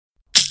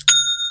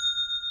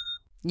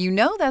You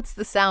know that's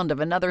the sound of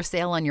another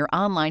sale on your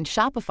online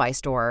Shopify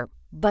store.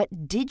 But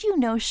did you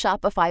know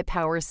Shopify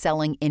powers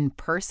selling in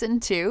person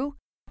too?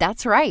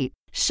 That's right.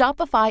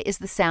 Shopify is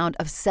the sound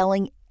of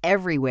selling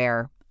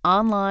everywhere.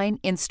 Online,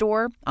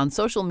 in-store, on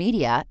social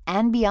media,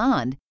 and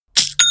beyond.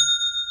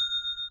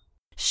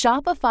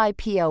 Shopify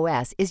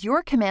POS is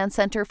your command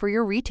center for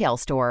your retail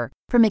store.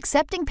 From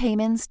accepting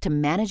payments to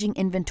managing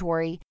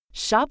inventory,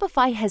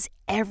 Shopify has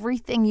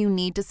everything you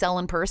need to sell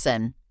in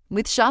person.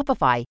 With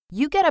Shopify,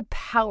 you get a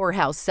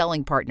powerhouse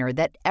selling partner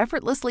that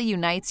effortlessly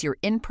unites your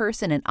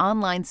in-person and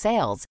online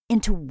sales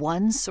into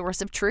one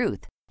source of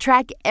truth.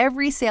 Track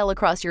every sale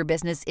across your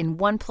business in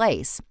one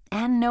place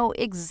and know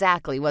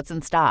exactly what's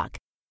in stock.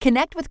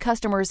 Connect with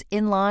customers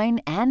in-line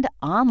and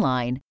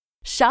online.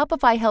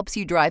 Shopify helps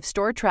you drive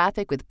store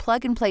traffic with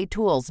plug-and-play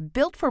tools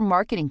built for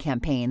marketing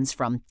campaigns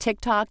from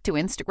TikTok to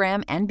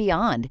Instagram and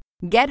beyond.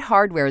 Get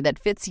hardware that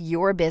fits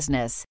your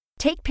business.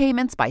 Take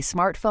payments by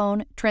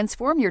smartphone,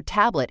 transform your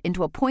tablet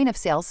into a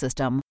point-of-sale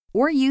system,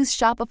 or use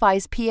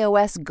Shopify's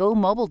POS Go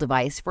mobile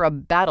device for a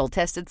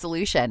battle-tested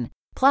solution.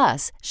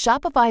 Plus,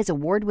 Shopify's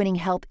award-winning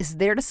help is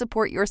there to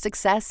support your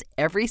success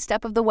every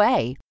step of the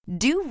way.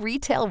 Do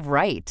retail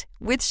right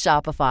with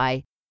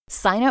Shopify.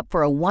 Sign up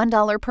for a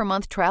 $1 per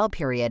month trial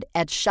period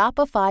at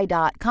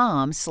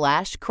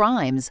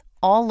shopify.com/crimes,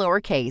 all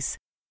lowercase.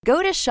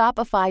 Go to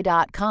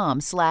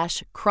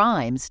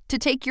shopify.com/crimes to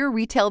take your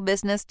retail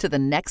business to the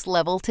next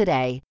level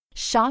today.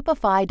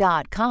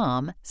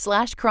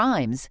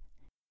 Shopify.com/crimes.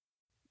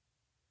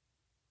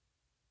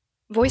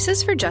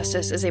 Voices for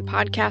Justice is a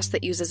podcast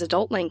that uses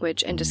adult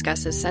language and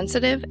discusses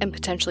sensitive and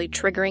potentially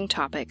triggering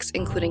topics,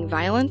 including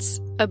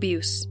violence,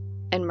 abuse,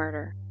 and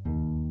murder.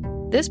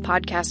 This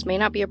podcast may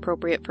not be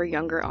appropriate for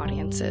younger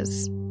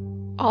audiences.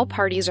 All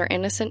parties are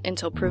innocent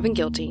until proven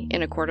guilty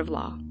in a court of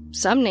law.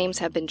 Some names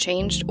have been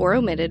changed or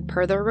omitted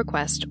per their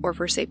request or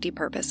for safety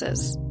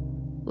purposes.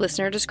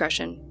 Listener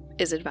discretion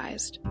is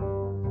advised.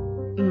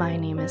 My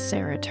name is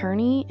Sarah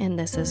Turney, and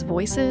this is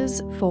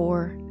Voices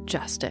for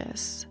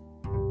Justice.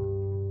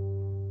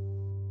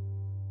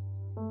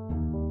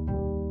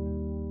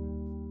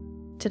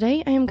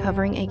 Today, I am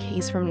covering a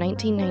case from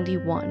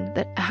 1991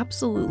 that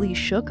absolutely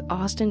shook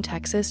Austin,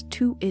 Texas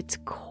to its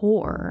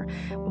core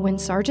when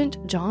Sergeant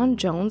John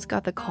Jones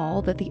got the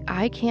call that the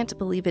I Can't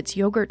Believe It's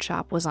yogurt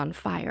shop was on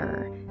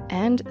fire,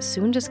 and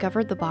soon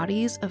discovered the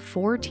bodies of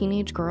 4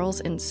 teenage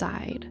girls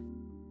inside.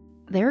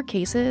 Their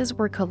cases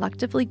were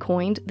collectively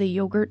coined the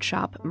Yogurt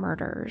Shop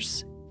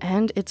Murders,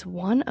 and it's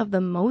one of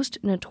the most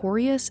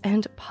notorious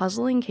and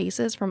puzzling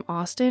cases from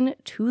Austin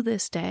to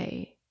this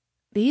day.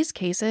 These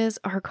cases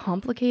are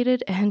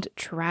complicated and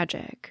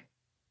tragic.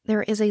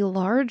 There is a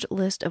large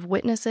list of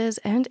witnesses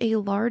and a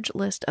large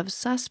list of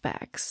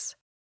suspects.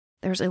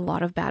 There's a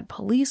lot of bad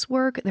police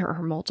work, there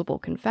are multiple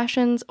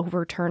confessions,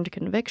 overturned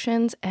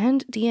convictions,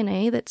 and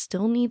DNA that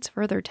still needs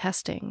further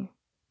testing.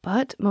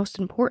 But most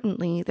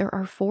importantly, there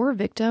are 4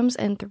 victims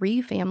and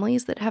 3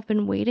 families that have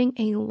been waiting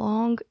a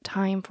long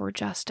time for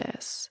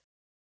justice.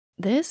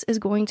 This is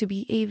going to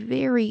be a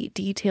very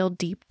detailed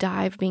deep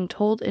dive being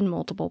told in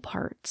multiple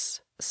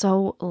parts.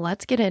 So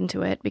let's get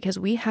into it because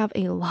we have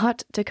a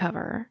lot to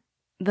cover.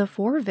 The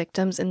 4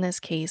 victims in this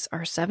case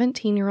are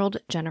 17-year-old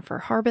Jennifer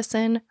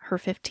Harbison, her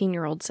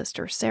 15-year-old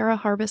sister Sarah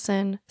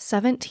Harbison,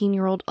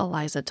 17-year-old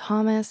Eliza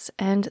Thomas,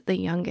 and the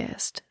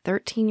youngest,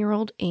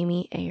 13-year-old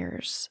Amy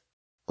Ayers.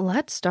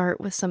 Let's start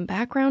with some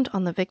background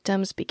on the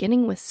victims,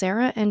 beginning with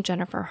Sarah and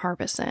Jennifer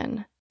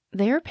Harbison.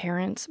 Their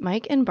parents,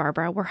 Mike and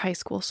Barbara, were high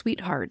school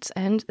sweethearts,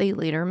 and they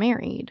later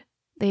married.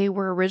 They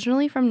were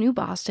originally from New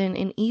Boston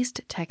in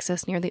East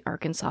Texas near the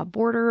Arkansas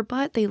border,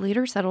 but they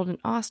later settled in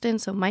Austin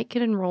so Mike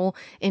could enroll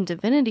in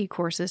divinity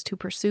courses to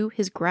pursue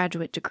his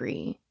graduate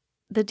degree.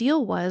 The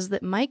deal was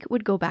that Mike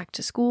would go back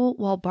to school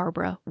while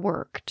Barbara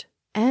worked,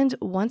 and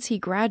once he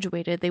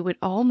graduated, they would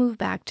all move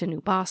back to New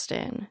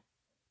Boston.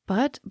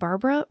 But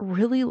Barbara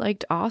really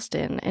liked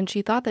Austin, and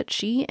she thought that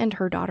she and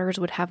her daughters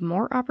would have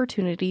more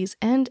opportunities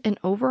and an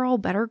overall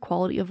better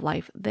quality of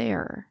life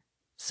there.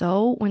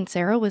 So when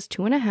Sarah was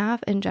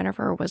 2.5 and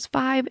Jennifer was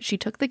 5, she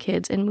took the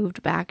kids and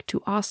moved back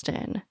to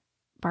Austin.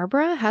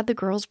 Barbara had the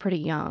girls pretty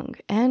young,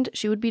 and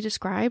she would be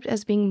described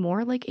as being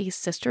more like a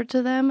sister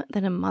to them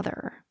than a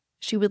mother.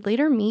 She would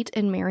later meet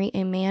and marry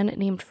a man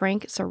named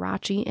Frank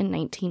Sirachi in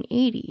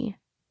 1980.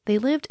 They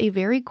lived a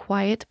very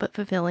quiet but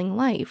fulfilling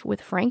life,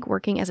 with Frank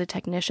working as a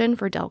technician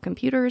for Dell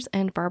Computers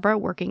and Barbara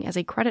working as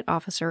a credit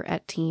officer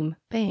at Team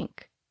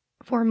Bank.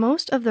 For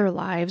most of their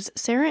lives,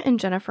 Sarah and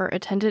Jennifer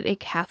attended a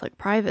Catholic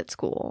private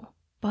school,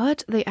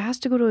 but they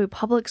asked to go to a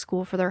public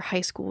school for their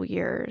high school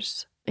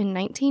years. In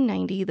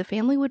 1990, the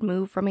family would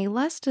move from a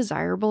less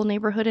desirable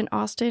neighborhood in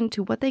Austin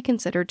to what they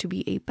considered to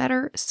be a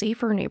better,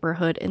 safer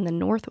neighborhood in the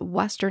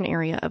northwestern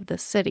area of the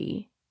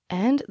city.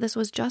 And this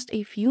was just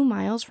a few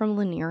miles from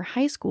Lanier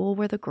High School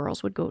where the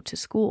girls would go to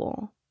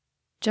school.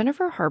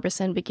 Jennifer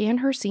Harbison began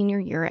her senior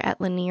year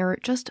at Lanier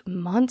just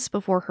months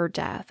before her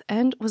death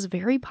and was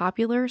very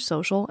popular,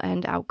 social,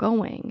 and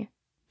outgoing.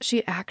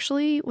 She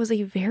actually was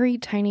a very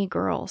tiny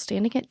girl,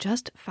 standing at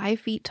just 5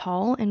 feet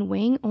tall and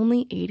weighing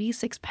only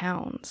 86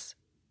 pounds.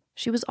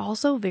 She was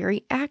also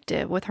very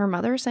active, with her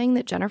mother saying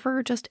that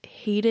Jennifer just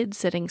hated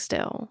sitting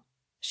still.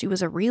 She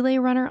was a relay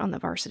runner on the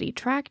varsity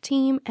track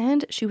team,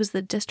 and she was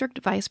the district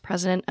vice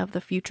president of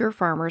the Future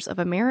Farmers of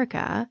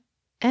America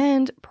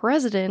and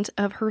president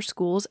of her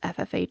school's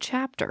FFA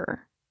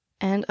chapter.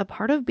 And a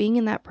part of being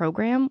in that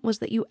program was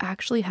that you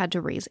actually had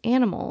to raise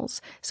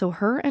animals. So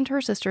her and her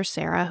sister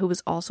Sarah, who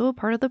was also a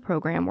part of the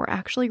program, were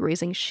actually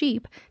raising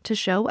sheep to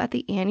show at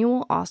the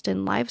annual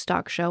Austin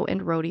Livestock Show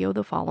and Rodeo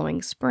the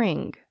following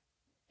spring.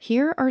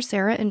 Here are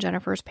Sarah and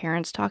Jennifer's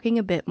parents talking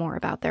a bit more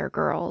about their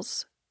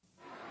girls.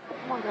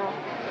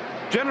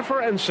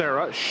 Jennifer and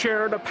Sarah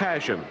shared a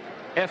passion,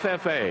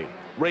 FFA,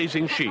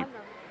 raising sheep.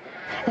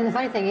 And the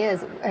funny thing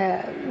is,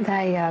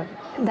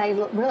 they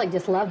really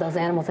just love those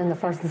animals in the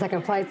first and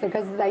second place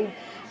because they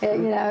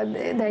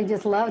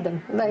just love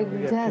them. We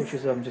got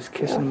pictures of them just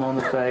kissing them on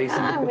the face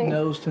and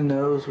nose to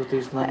nose with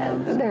these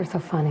lambs. They're so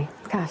funny.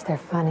 Gosh, they're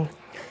funny.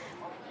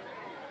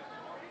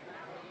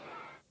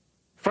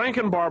 Frank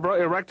and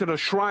Barbara erected a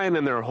shrine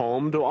in their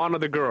home to honor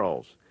the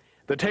girls.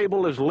 The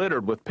table is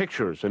littered with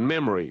pictures and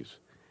memories.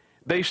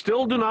 They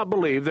still do not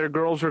believe their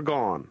girls are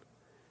gone.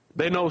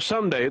 They know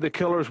someday the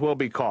killers will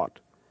be caught.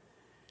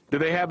 Do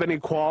they have any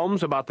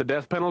qualms about the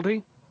death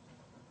penalty?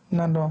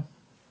 Not at all.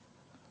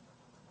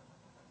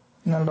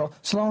 Not at all.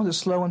 As long as it's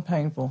slow and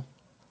painful,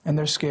 and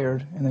they're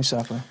scared and they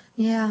suffer.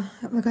 Yeah,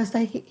 because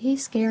he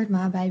scared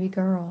my baby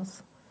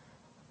girls.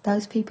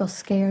 Those people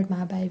scared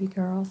my baby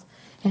girls.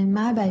 And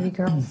my baby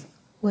girls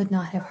would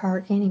not have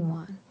hurt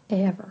anyone,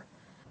 ever.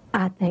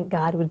 I think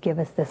God would give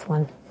us this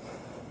one.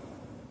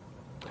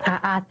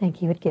 I think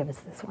he would give us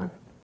this one.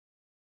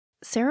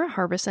 Sarah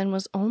Harbison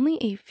was only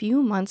a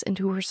few months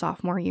into her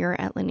sophomore year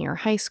at Lanier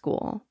High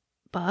School.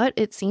 But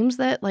it seems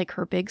that, like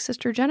her big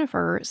sister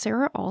Jennifer,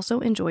 Sarah also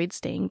enjoyed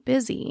staying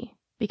busy.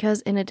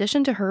 Because in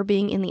addition to her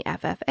being in the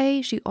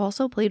FFA, she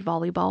also played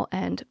volleyball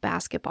and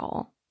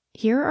basketball.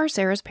 Here are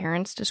Sarah's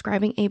parents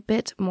describing a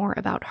bit more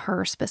about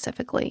her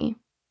specifically.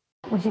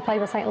 When she played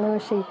with St.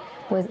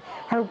 Louis,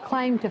 her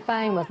claim to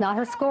fame was not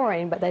her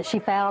scoring, but that she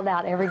fouled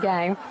out every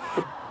game.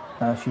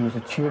 She was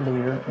a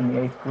cheerleader in the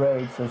 8th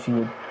grade, so she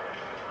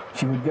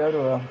would go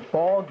to a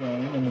ball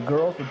game and the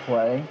girls would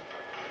play,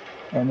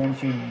 and then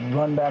she'd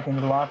run back into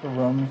the locker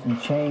rooms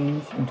and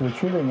change into a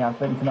cheerleading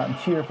outfit and come out and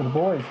cheer for the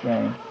boys'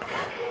 game.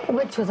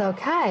 Which was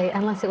okay,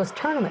 unless it was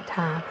tournament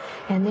time.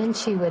 And then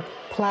she would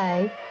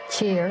play,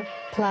 cheer,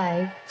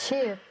 play,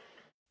 cheer.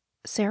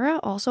 Sarah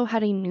also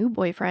had a new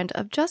boyfriend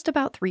of just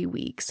about 3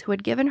 weeks who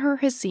had given her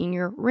his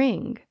senior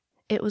ring.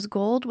 It was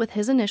gold with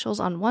his initials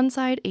on one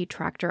side, a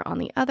tractor on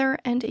the other,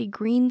 and a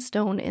green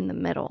stone in the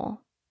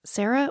middle.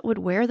 Sarah would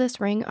wear this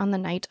ring on the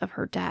night of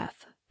her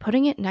death,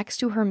 putting it next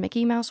to her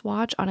Mickey Mouse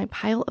watch on a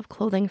pile of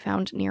clothing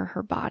found near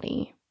her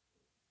body.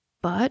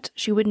 But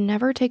she would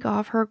never take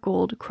off her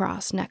gold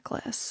cross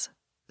necklace.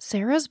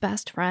 Sarah's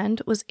best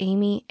friend was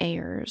Amy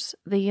Ayers,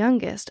 the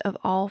youngest of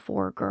all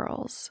 4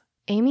 girls.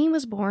 Amy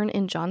was born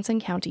in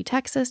Johnson County,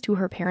 Texas, to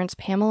her parents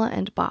Pamela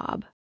and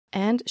Bob,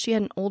 and she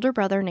had an older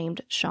brother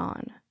named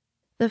Sean.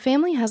 The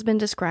family has been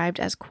described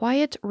as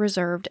quiet,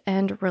 reserved,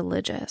 and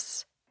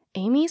religious.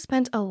 Amy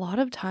spent a lot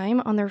of time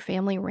on their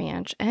family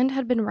ranch and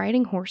had been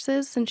riding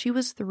horses since she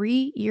was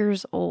 3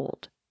 years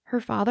old.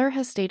 Her father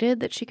has stated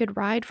that she could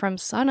ride from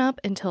sunup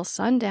until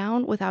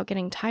sundown without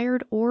getting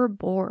tired or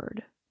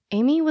bored.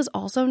 Amy was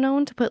also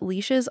known to put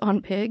leashes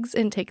on pigs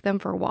and take them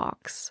for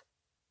walks.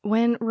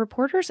 When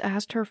reporters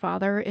asked her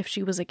father if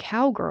she was a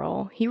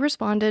cowgirl, he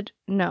responded,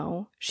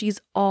 "No,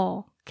 she's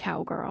all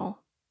cowgirl."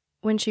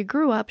 When she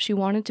grew up, she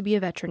wanted to be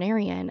a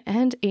veterinarian,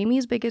 and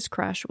Amy's biggest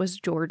crush was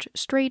George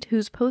Strait,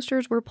 whose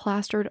posters were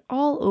plastered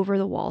all over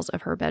the walls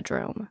of her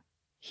bedroom.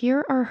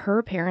 Here are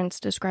her parents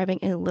describing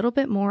a little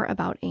bit more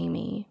about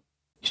Amy.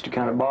 Used to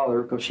kind of bother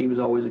her because she was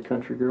always a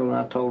country girl, and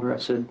I told her, I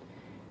said,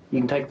 you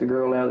can take the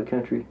girl out of the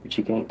country, but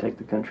you can't take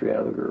the country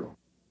out of the girl.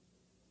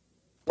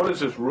 What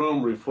does this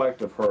room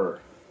reflect of her?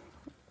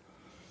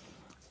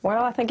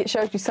 Well, I think it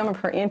shows you some of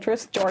her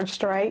interests. George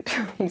Strait,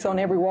 he's on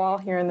every wall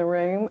here in the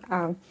room.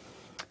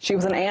 She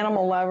was an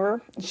animal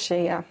lover.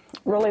 She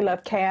really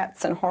loved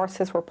cats, and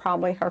horses were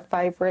probably her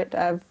favorite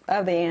of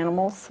the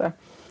animals. So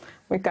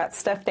we've got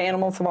stuffed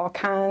animals of all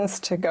kinds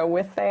to go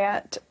with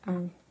that.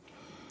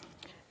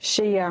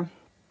 She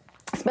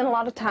spent a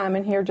lot of time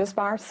in here just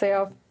by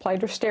herself,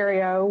 played her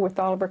stereo with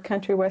all of her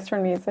country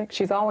western music.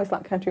 She's always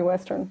liked country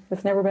western.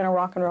 Has never been a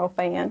rock and roll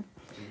fan.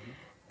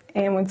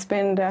 And would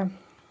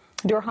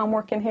do her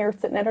homework in here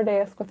sitting at her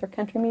desk with her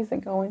country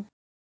music going.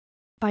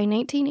 By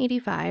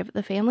 1985,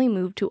 the family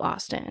moved to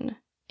Austin.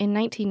 In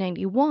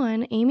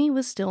 1991, Amy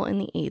was still in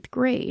the 8th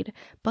grade,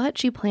 but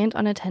she planned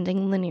on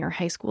attending Lanier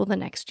High School the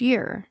next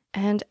year.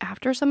 And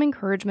after some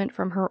encouragement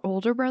from her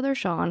older brother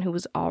Sean, who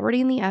was already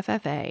in the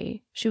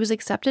FFA, she was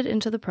accepted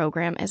into the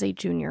program as a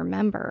junior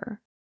member.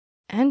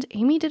 And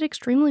Amy did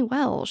extremely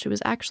well. She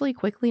was actually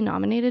quickly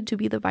nominated to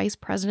be the vice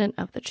president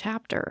of the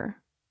chapter.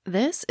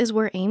 This is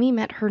where Amy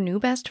met her new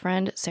best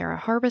friend, Sarah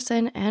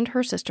Harbison, and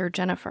her sister,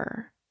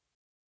 Jennifer.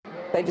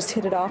 They just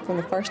hit it off from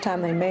the first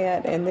time they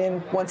met, and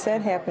then once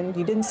that happened,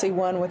 you didn't see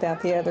one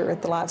without the other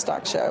at the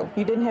livestock show.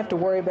 You didn't have to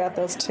worry about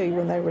those two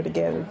when they were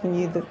together. You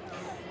knew that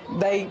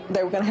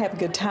they were going to have a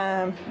good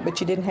time,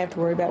 but you didn't have to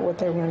worry about what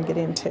they were going to get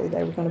into.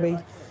 They were going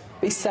to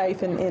be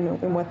safe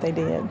in what they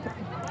did.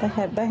 They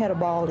had a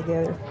ball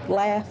together,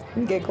 laughed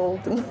and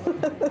giggled, and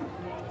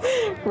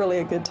really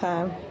a good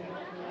time.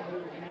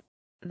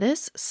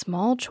 This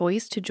small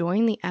choice to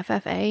join the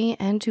FFA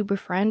and to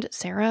befriend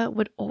Sarah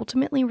would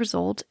ultimately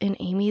result in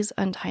Amy's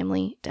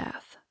untimely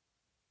death.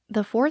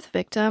 The fourth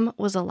victim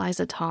was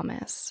Eliza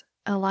Thomas.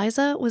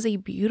 Eliza was a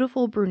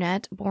beautiful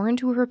brunette born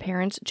to her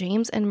parents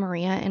James and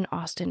Maria in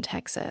Austin,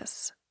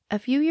 Texas. A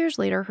few years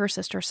later, her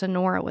sister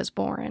Sonora was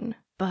born,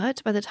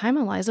 but by the time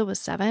Eliza was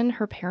 7,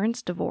 her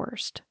parents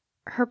divorced.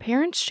 Her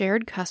parents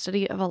shared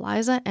custody of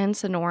Eliza and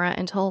Sonora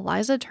until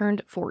Eliza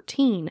turned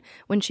 14,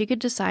 when she could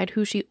decide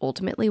who she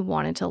ultimately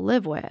wanted to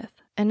live with.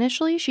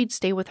 Initially, she'd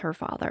stay with her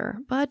father,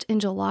 but in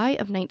July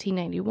of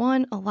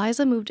 1991,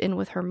 Eliza moved in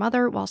with her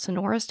mother while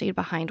Sonora stayed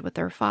behind with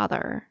their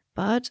father.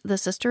 But the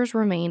sisters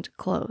remained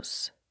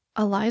close.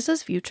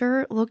 Eliza's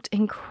future looked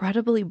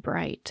incredibly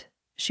bright.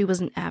 She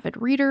was an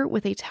avid reader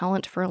with a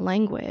talent for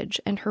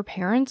language, and her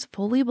parents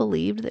fully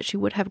believed that she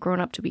would have grown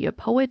up to be a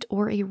poet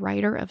or a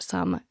writer of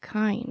some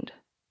kind.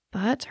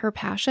 But her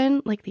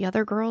passion, like the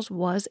other girls,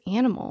 was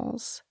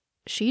animals.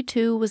 She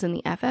too was in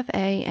the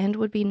FFA and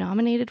would be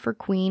nominated for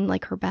Queen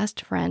like her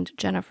best friend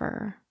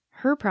Jennifer.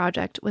 Her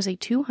project was a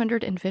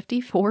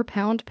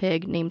 254-pound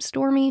pig named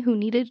Stormy who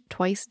needed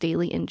twice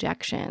daily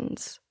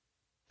injections.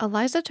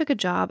 Eliza took a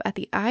job at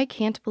the I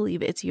Can't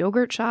Believe It's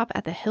yogurt shop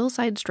at the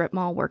Hillside Strip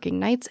Mall, working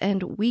nights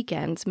and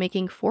weekends,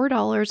 making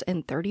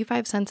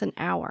 $4.35 an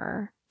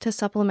hour, to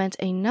supplement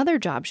another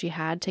job she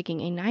had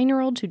taking a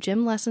 9-year-old to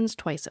gym lessons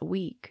twice a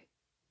week.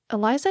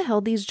 Eliza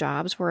held these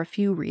jobs for a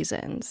few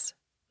reasons.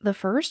 The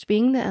first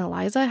being that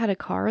Eliza had a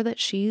car that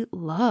she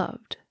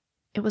loved.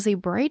 It was a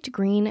bright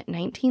green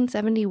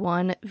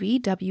 1971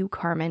 VW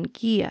Carmen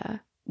Ghia,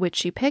 which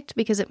she picked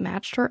because it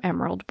matched her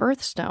emerald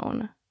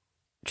birthstone.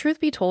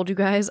 Truth be told, you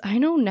guys, I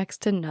know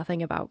next to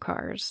nothing about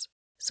cars.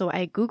 So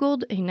I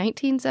googled a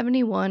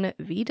 1971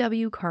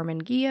 VW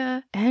Carmen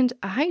Ghia, and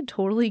I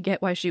totally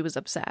get why she was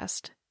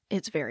obsessed.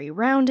 It's very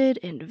rounded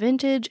and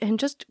vintage and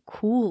just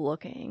cool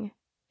looking.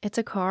 It's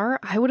a car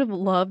I would have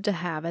loved to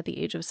have at the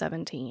age of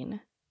 17.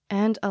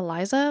 And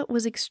Eliza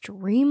was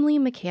extremely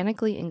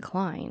mechanically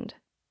inclined.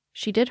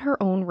 She did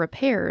her own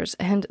repairs,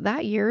 and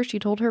that year she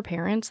told her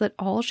parents that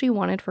all she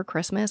wanted for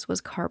Christmas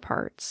was car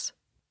parts.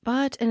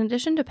 But in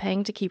addition to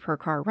paying to keep her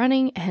car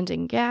running and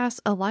in gas,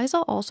 Eliza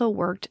also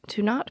worked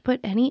to not put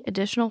any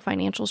additional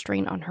financial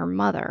strain on her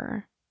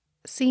mother.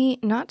 See,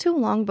 not too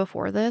long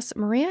before this,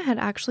 Maria had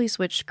actually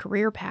switched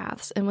career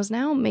paths and was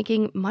now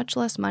making much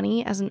less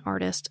money as an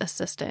artist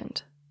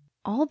assistant.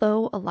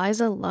 Although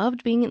Eliza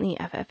loved being in the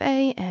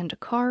FFA and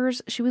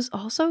cars, she was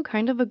also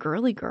kind of a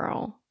girly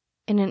girl.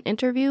 In an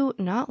interview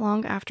not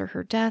long after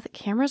her death,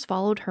 cameras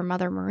followed her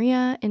mother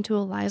Maria into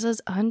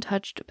Eliza's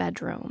untouched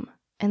bedroom.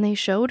 And they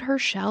showed her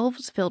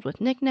shelves filled with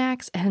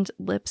knickknacks and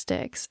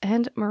lipsticks,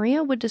 and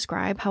Maria would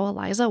describe how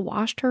Eliza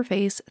washed her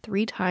face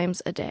 3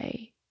 times a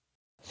day.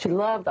 She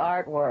loved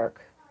artwork.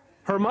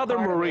 Her mother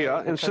Maria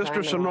and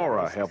sister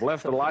Sonora have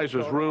left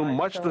Eliza's room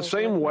much the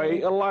same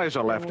way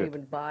Eliza left it.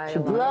 She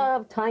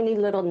loved tiny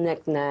little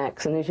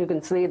knickknacks, and as you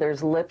can see,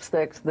 there's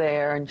lipsticks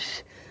there, and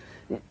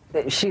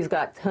she's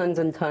got tons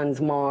and tons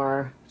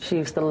more. She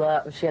used to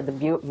love, she had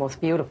the most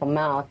beautiful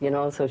mouth, you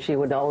know, so she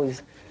would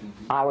always,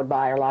 I would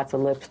buy her lots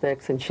of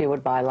lipsticks, and she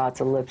would buy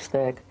lots of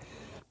lipstick.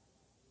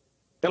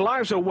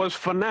 Eliza was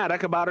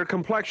fanatic about her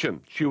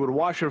complexion. She would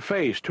wash her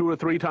face 2 or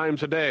 3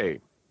 times a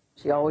day.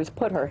 She always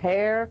put her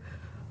hair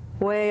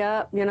way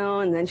up, you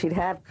know, and then she'd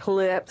have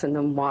clips and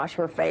then wash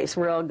her face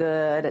real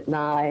good at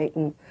night,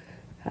 and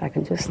I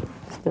can just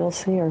still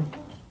see her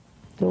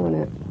doing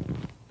it.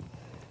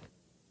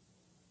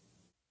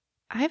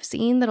 I've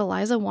seen that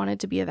Eliza wanted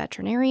to be a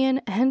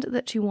veterinarian and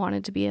that she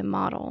wanted to be a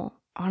model.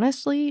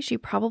 Honestly, she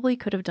probably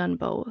could have done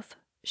both.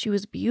 She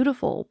was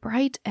beautiful,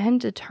 bright, and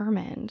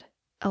determined.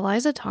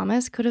 Eliza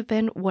Thomas could have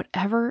been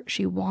whatever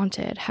she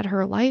wanted had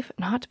her life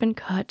not been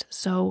cut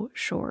so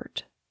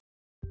short.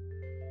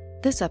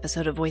 This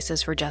episode of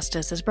Voices for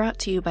Justice is brought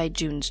to you by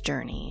June's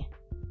Journey.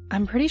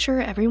 I'm pretty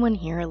sure everyone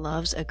here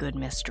loves a good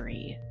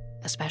mystery,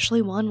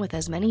 especially one with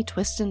as many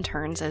twists and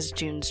turns as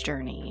June's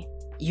Journey.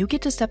 You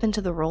get to step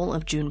into the role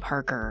of June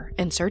Parker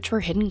and search for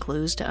hidden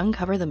clues to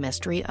uncover the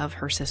mystery of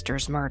her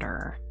sister's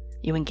murder.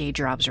 You engage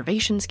your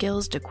observation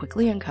skills to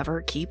quickly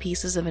uncover key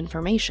pieces of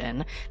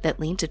information that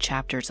lead to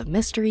chapters of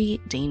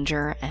mystery,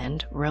 danger,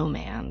 and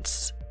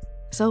romance.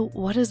 So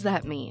what does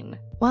that mean?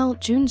 Well,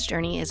 June's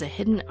Journey is a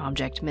hidden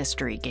object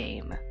mystery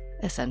game.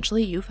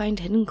 Essentially, you find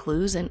hidden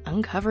clues and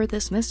uncover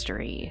this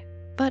mystery.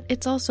 But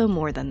it's also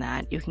more than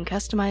that. You can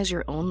customize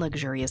your own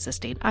luxurious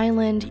estate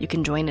island, you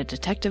can join a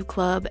detective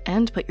club,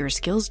 and put your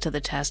skills to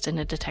the test in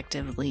a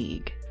detective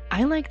league.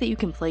 I like that you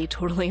can play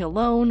totally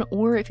alone,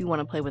 or if you want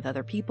to play with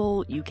other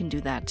people, you can do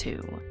that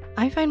too.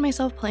 I find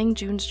myself playing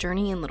June's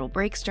Journey in little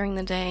breaks during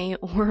the day,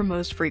 or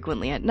most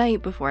frequently at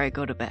night before I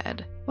go to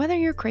bed. Whether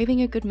you're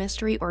craving a good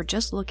mystery or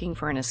just looking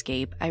for an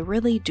escape, I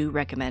really do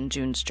recommend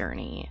June's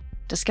Journey.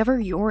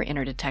 Discover your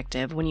inner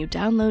detective when you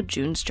download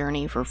June's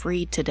Journey for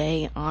free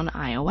today on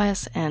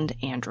iOS and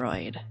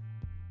Android.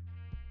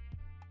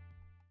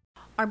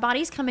 Our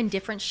bodies come in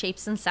different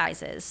shapes and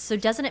sizes, so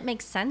doesn't it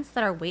make sense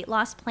that our weight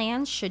loss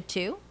plans should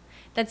too?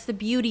 That's the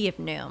beauty of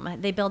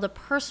Noom. They build a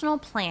personal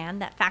plan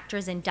that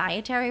factors in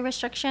dietary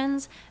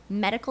restrictions,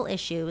 medical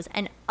issues,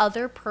 and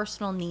other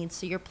personal needs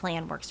so your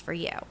plan works for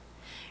you.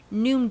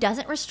 Noom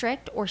doesn't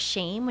restrict or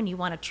shame when you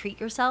want to treat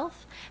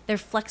yourself. Their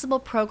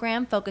flexible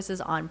program focuses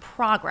on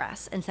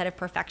progress instead of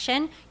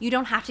perfection. You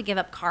don't have to give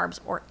up carbs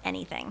or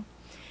anything.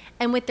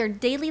 And with their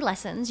daily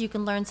lessons, you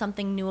can learn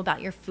something new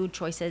about your food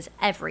choices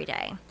every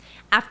day.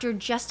 After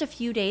just a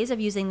few days of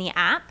using the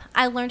app,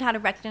 I learned how to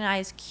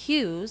recognize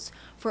cues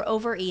for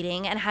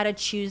overeating and how to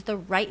choose the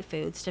right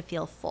foods to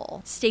feel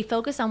full. Stay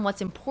focused on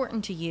what's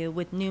important to you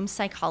with Noom's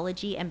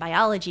psychology and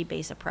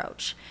biology-based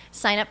approach.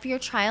 Sign up for your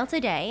trial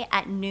today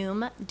at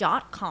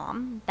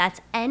Noom.com.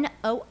 That's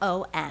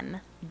Noom.com.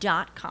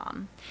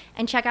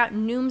 And check out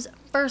Noom's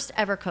first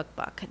ever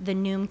cookbook, The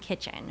Noom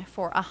Kitchen,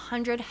 for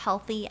 100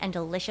 healthy and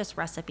delicious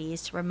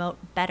recipes to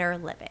promote better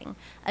living.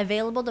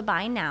 Available to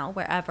buy now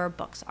wherever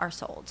books are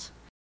sold.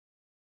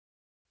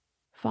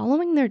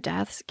 Following their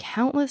deaths,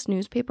 countless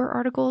newspaper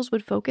articles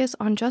would focus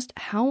on just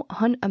how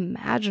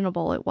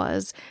unimaginable it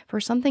was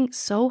for something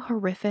so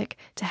horrific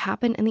to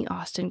happen in the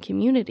Austin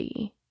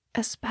community,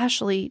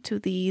 especially to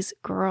these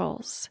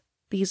girls.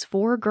 These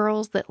 4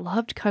 girls that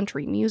loved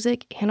country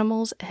music,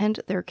 animals,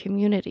 and their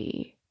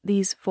community.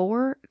 These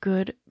 4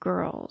 good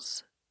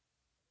girls.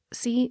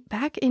 See,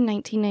 back in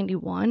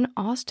 1991,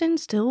 Austin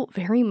still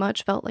very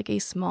much felt like a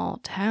small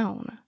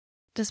town.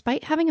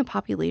 Despite having a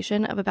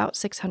population of about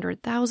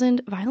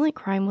 600,000, violent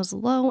crime was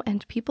low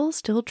and people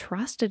still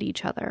trusted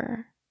each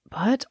other.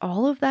 But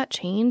all of that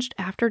changed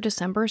after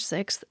December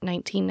 6,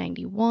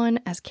 1991,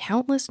 as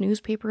countless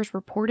newspapers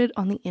reported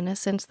on the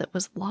innocence that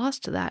was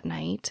lost that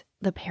night,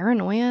 the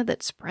paranoia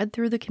that spread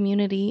through the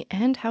community,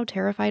 and how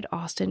terrified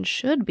Austin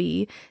should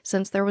be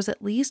since there was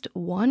at least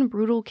one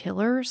brutal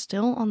killer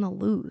still on the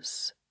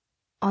loose.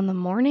 On the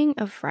morning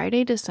of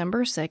Friday,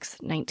 December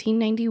 6,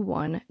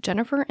 1991,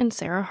 Jennifer and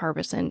Sarah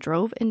Harbison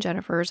drove in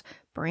Jennifer's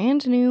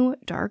brand new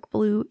dark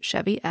blue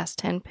Chevy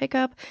S10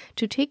 pickup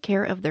to take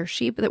care of their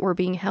sheep that were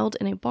being held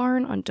in a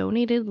barn on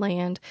donated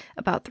land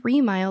about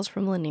 3 miles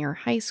from Lanier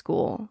High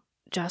School,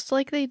 just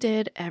like they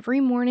did every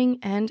morning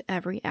and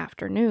every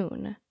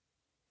afternoon.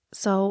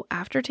 So,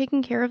 after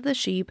taking care of the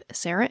sheep,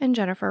 Sarah and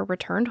Jennifer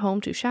returned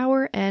home to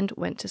shower and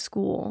went to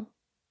school.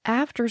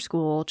 After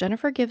school,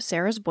 Jennifer gives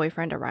Sarah's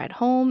boyfriend a ride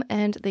home,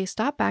 and they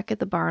stop back at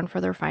the barn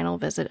for their final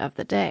visit of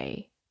the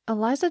day.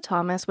 Eliza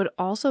Thomas would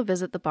also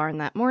visit the barn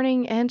that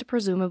morning and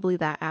presumably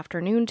that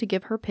afternoon to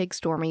give her pig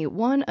Stormy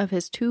one of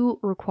his 2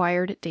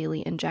 required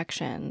daily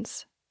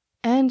injections.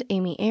 And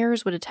Amy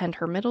Ayers would attend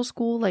her middle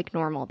school like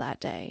normal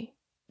that day.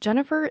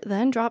 Jennifer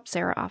then dropped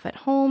Sarah off at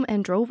home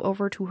and drove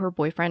over to her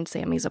boyfriend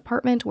Sammy's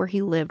apartment where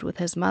he lived with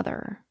his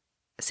mother.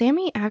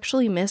 Sammy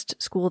actually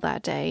missed school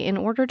that day in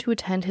order to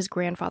attend his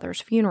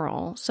grandfather's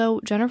funeral,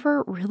 so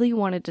Jennifer really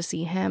wanted to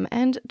see him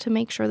and to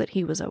make sure that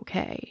he was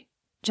okay.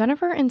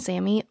 Jennifer and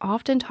Sammy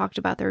often talked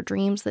about their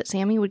dreams that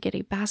Sammy would get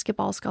a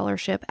basketball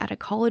scholarship at a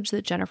college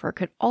that Jennifer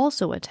could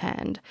also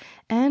attend,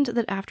 and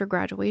that after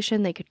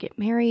graduation they could get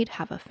married,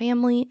 have a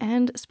family,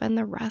 and spend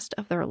the rest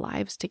of their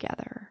lives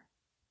together.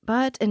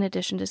 But in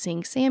addition to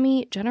seeing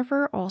Sammy,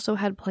 Jennifer also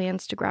had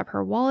plans to grab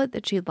her wallet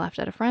that she had left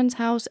at a friend's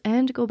house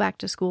and go back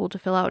to school to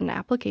fill out an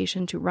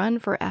application to run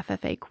for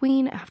FFA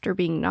Queen after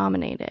being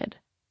nominated.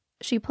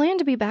 She planned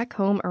to be back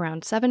home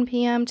around 7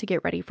 p.m. to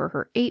get ready for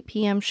her 8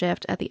 p.m.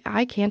 shift at the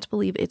I Can't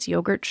Believe It's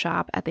Yogurt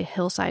shop at the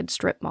Hillside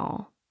Strip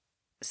Mall.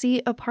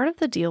 See, a part of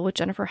the deal with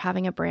Jennifer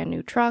having a brand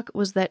new truck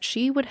was that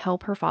she would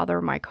help her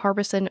father, Mike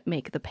Harbison,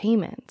 make the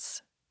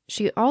payments.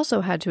 She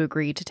also had to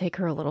agree to take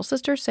her little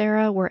sister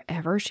Sarah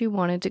wherever she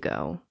wanted to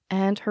go,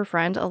 and her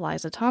friend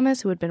Eliza Thomas,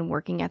 who had been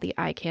working at the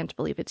I Can't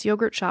Believe It's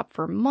Yogurt shop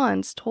for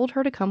months, told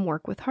her to come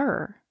work with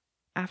her.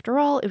 After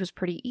all, it was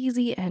pretty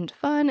easy and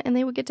fun, and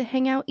they would get to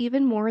hang out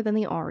even more than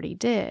they already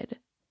did.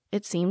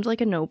 It seemed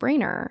like a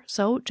no-brainer,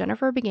 so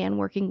Jennifer began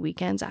working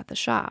weekends at the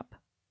shop.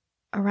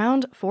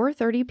 Around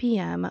 4:30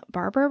 p.m.,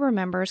 Barbara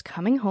remembers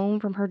coming home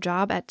from her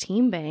job at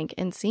Team Bank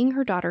and seeing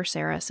her daughter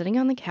Sarah sitting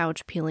on the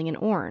couch peeling an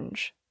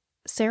orange.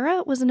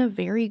 Sarah was in a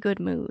very good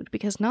mood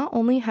because not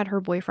only had her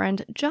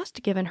boyfriend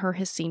just given her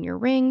his senior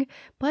ring,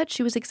 but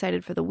she was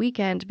excited for the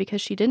weekend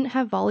because she didn't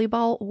have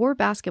volleyball or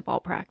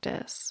basketball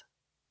practice.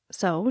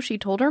 So she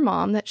told her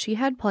mom that she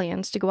had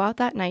plans to go out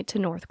that night to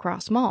North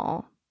Cross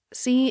Mall.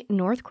 See,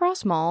 North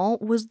Cross Mall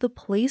was the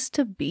place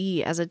to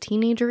be as a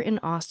teenager in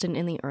Austin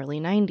in the early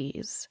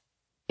 90s.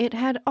 It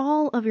had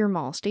all of your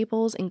mall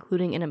staples,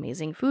 including an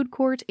amazing food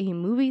court, a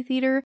movie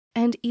theater,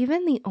 and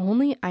even the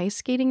only ice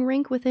skating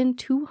rink within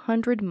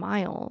 200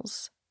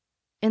 miles.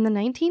 In the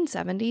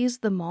 1970s,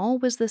 the mall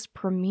was this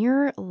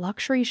premier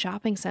luxury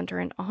shopping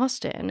center in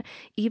Austin,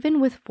 even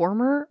with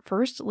former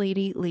First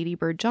Lady Lady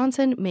Bird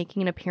Johnson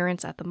making an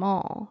appearance at the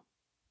mall.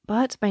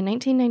 But by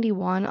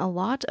 1991, a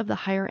lot of the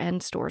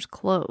higher-end stores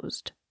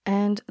closed,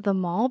 and the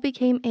mall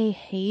became a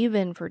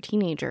haven for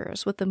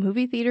teenagers, with the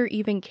movie theater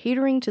even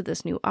catering to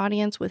this new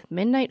audience with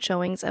midnight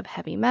showings of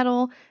heavy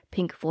metal,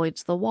 Pink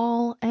Floyd's The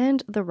Wall,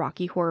 and the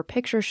Rocky Horror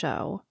Picture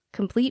Show,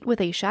 complete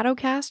with a shadow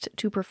cast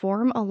to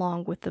perform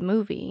along with the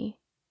movie.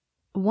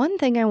 One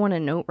thing I want to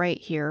note right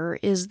here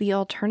is the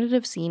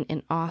alternative scene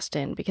in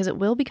Austin, because it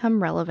will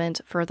become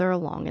relevant further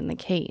along in the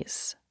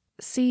case.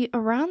 See,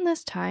 around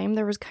this time,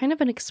 there was kind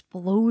of an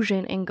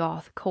explosion in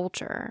goth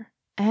culture,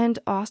 and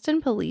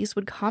Austin police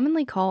would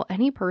commonly call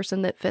any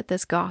person that fit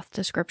this goth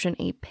description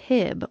a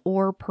pib,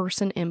 or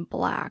person in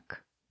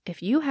black.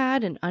 If you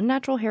had an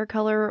unnatural hair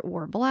color,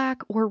 wore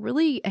black, or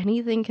really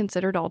anything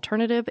considered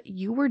alternative,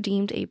 you were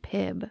deemed a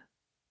pib.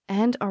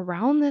 And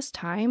around this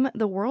time,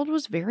 the world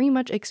was very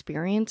much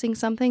experiencing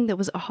something that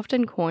was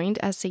often coined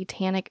as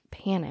satanic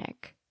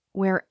panic,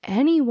 where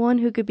anyone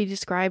who could be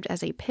described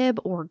as a pib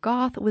or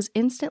goth was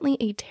instantly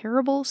a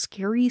terrible,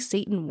 scary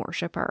Satan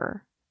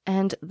worshiper,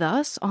 and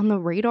thus on the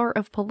radar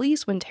of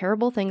police when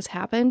terrible things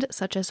happened,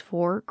 such as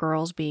 4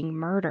 girls being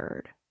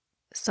murdered.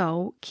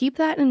 So keep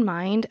that in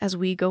mind as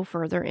we go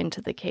further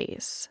into the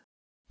case.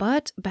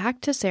 But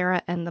back to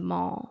Sarah and the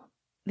mall.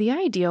 The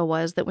idea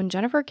was that when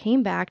Jennifer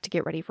came back to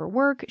get ready for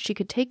work, she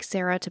could take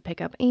Sarah to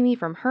pick up Amy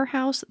from her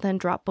house, then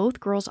drop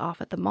both girls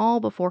off at the mall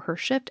before her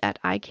shift at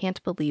I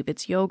Can't Believe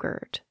It's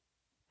Yogurt.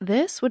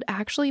 This would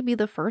actually be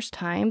the first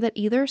time that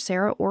either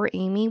Sarah or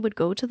Amy would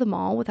go to the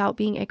mall without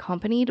being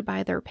accompanied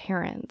by their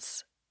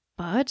parents.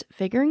 But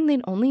figuring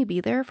they'd only be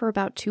there for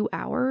about 2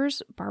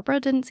 hours, Barbara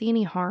didn't see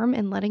any harm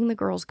in letting the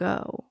girls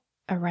go.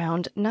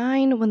 Around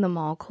 9, when the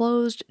mall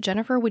closed,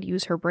 Jennifer would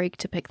use her break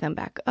to pick them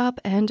back up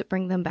and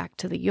bring them back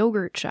to the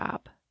yogurt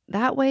shop.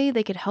 That way,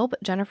 they could help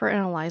Jennifer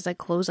and Eliza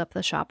close up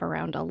the shop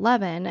around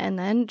 11, and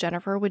then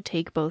Jennifer would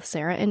take both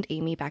Sarah and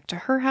Amy back to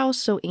her house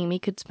so Amy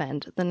could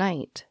spend the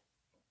night.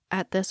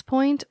 At this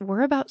point,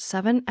 we're about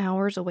 7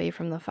 hours away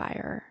from the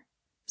fire.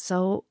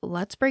 So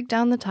let's break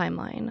down the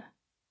timeline.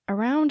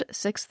 Around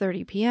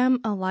 6:30 p.m.,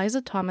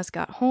 Eliza Thomas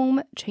got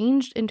home,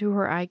 changed into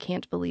her I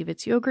Can't Believe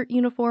It's Yogurt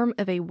uniform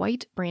of a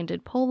white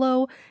branded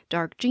polo,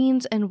 dark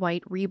jeans, and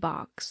white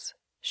Reeboks.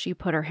 She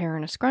put her hair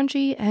in a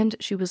scrunchie, and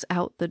she was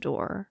out the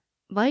door.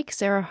 Like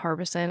Sarah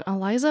Harbison,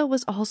 Eliza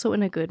was also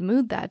in a good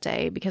mood that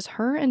day because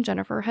her and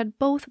Jennifer had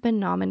both been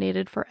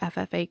nominated for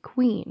FFA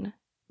Queen.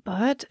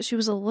 But she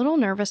was a little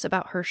nervous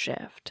about her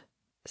shift.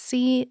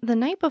 See, the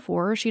night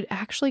before, she'd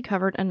actually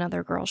covered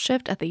another girl's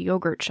shift at the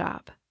yogurt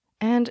shop.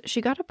 And she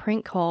got a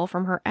prank call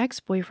from her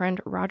ex-boyfriend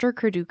Roger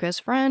Carduca's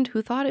friend,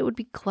 who thought it would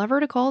be clever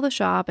to call the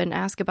shop and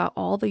ask about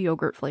all the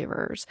yogurt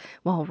flavors,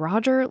 while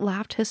Roger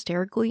laughed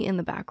hysterically in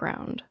the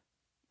background.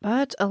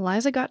 But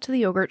Eliza got to the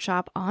yogurt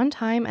shop on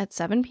time at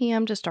 7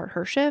 p.m. to start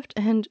her shift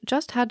and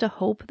just had to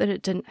hope that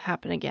it didn't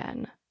happen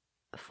again.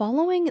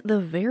 Following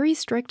the very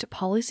strict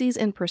policies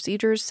and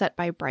procedures set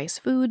by Bryce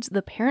Foods,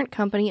 the parent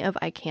company of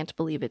I Can't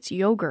Believe It's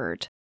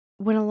Yogurt,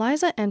 when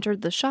Eliza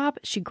entered the shop,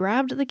 she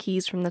grabbed the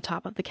keys from the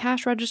top of the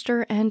cash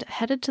register and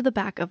headed to the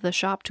back of the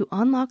shop to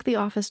unlock the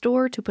office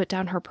door to put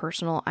down her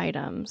personal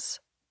items.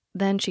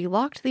 Then she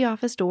locked the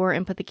office door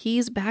and put the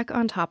keys back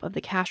on top of the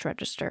cash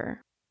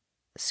register.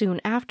 Soon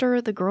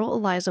after, the girl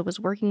Eliza was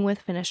working with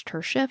finished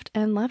her shift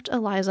and left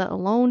Eliza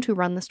alone to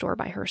run the store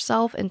by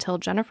herself until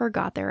Jennifer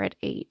got there at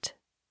 8.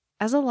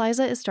 As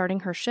Eliza is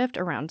starting her shift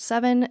around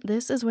 7,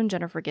 this is when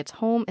Jennifer gets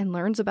home and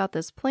learns about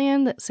this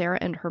plan that Sarah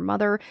and her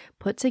mother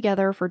put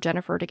together for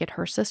Jennifer to get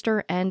her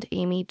sister and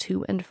Amy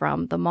to and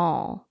from the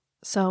mall.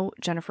 So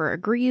Jennifer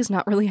agrees,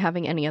 not really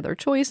having any other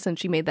choice since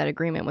she made that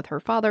agreement with her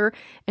father,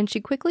 and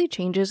she quickly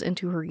changes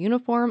into her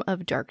uniform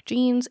of dark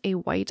jeans, a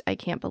white I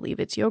Can't Believe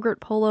It's Yogurt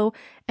polo,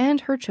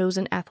 and her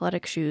chosen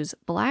athletic shoes,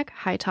 black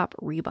high-top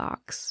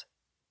Reeboks.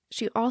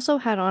 She also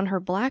had on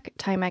her black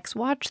Timex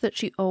watch that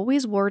she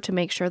always wore to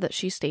make sure that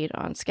she stayed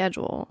on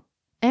schedule.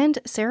 And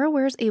Sarah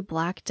wears a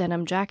black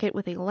denim jacket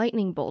with a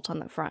lightning bolt on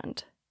the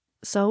front.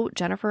 So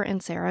Jennifer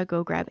and Sarah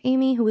go grab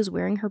Amy, who is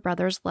wearing her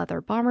brother's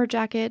leather bomber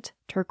jacket,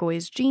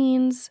 turquoise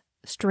jeans,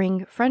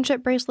 string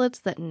friendship bracelets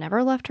that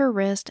never left her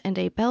wrist, and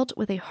a belt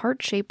with a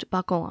heart-shaped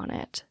buckle on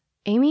it.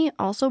 Amy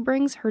also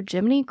brings her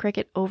Jiminy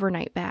Cricket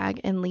overnight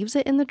bag and leaves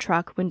it in the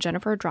truck when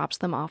Jennifer drops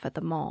them off at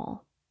the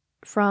mall.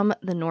 From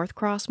the North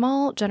Cross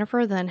Mall,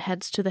 Jennifer then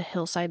heads to the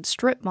Hillside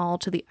Strip Mall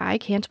to the I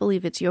Can't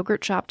Believe It's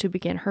Yogurt shop to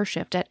begin her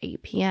shift at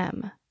 8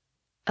 p.m.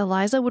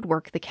 Eliza would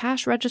work the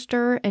cash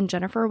register and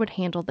Jennifer would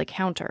handle the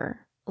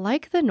counter.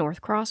 Like the North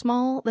Cross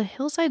Mall, the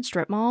Hillside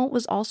Strip Mall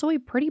was also a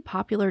pretty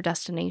popular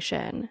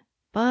destination.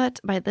 But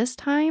by this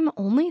time,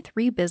 only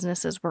 3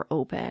 businesses were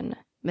open: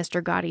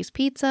 Mr. Gotti's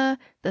Pizza,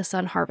 the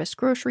Sun Harvest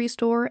grocery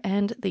store,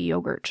 and the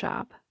yogurt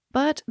shop.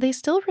 But they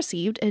still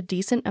received a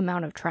decent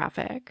amount of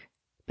traffic.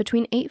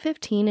 Between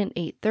 8:15 and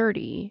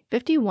 8:30,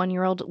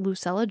 51-year-old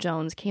Lucella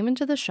Jones came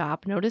into the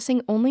shop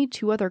noticing only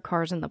 2 other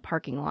cars in the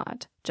parking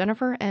lot,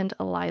 Jennifer and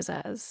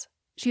Eliza's.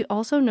 She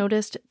also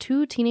noticed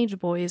 2 teenage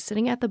boys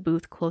sitting at the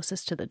booth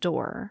closest to the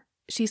door.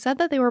 She said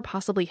that they were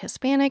possibly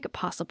Hispanic,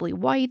 possibly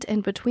white,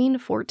 and between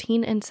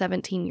 14 and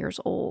 17 years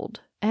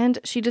old. And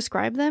she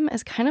described them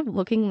as kind of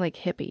looking like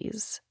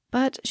hippies.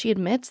 But she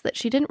admits that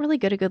she didn't really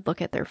get a good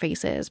look at their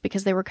faces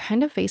because they were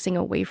kind of facing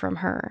away from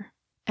her.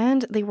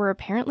 And they were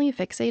apparently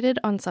fixated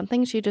on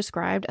something she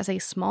described as a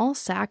small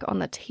sack on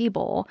the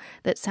table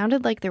that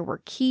sounded like there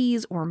were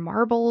keys or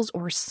marbles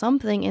or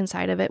something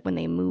inside of it when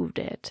they moved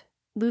it.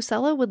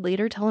 Lucella would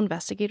later tell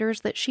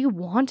investigators that she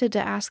wanted to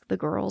ask the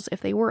girls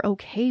if they were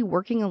okay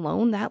working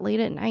alone that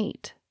late at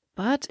night.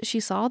 But she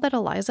saw that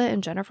Eliza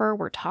and Jennifer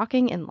were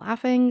talking and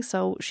laughing,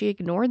 so she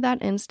ignored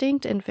that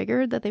instinct and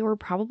figured that they were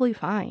probably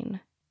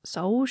fine.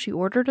 So she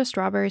ordered a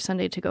strawberry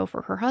sundae to go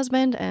for her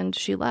husband, and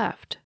she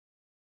left.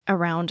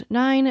 Around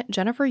 9,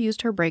 Jennifer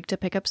used her break to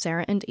pick up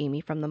Sarah and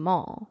Amy from the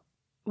mall.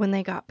 When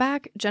they got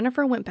back,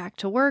 Jennifer went back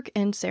to work,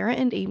 and Sarah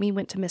and Amy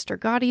went to Mr.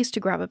 Gotti's to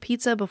grab a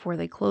pizza before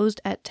they closed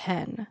at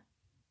 10.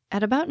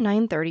 At about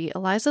 9:30,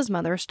 Eliza's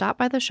mother stopped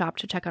by the shop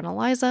to check on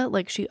Eliza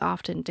like she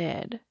often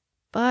did.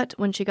 But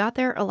when she got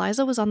there,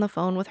 Eliza was on the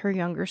phone with her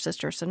younger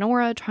sister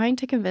Sonora, trying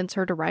to convince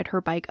her to ride her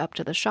bike up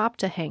to the shop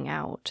to hang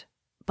out.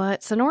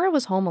 But Sonora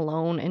was home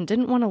alone and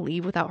didn't want to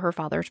leave without her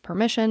father's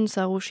permission,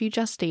 so she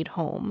just stayed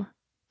home.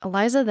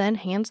 Eliza then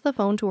hands the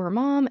phone to her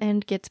mom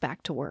and gets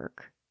back to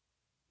work.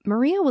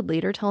 Maria would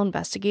later tell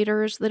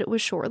investigators that it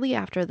was shortly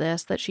after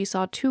this that she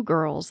saw 2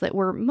 girls that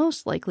were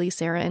most likely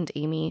Sarah and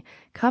Amy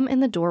come in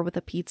the door with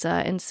a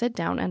pizza and sit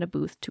down at a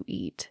booth to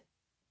eat.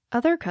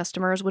 Other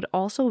customers would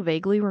also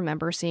vaguely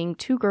remember seeing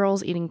 2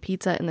 girls eating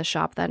pizza in the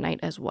shop that night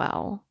as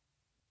well.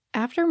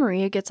 After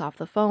Maria gets off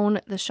the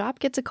phone, the shop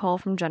gets a call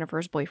from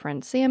Jennifer's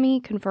boyfriend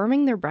Sammy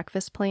confirming their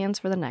breakfast plans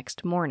for the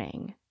next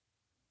morning.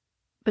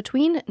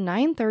 Between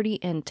 9:30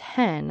 and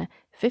 10,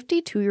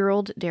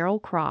 52-year-old Daryl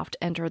Croft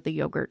entered the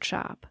yogurt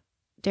shop.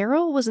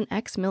 Daryl was an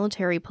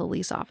ex-military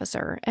police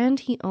officer, and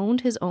he owned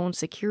his own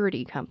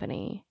security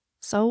company.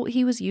 So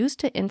he was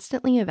used to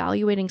instantly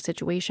evaluating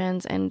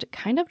situations and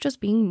kind of just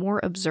being more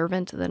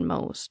observant than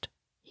most.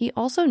 He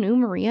also knew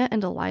Maria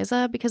and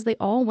Eliza because they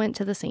all went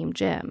to the same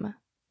gym.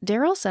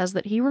 Daryl says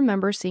that he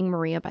remembers seeing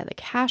Maria by the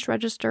cash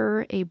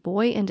register, a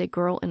boy and a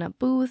girl in a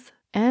booth,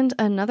 and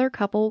another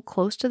couple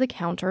close to the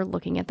counter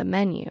looking at the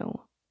menu.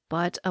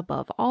 But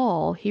above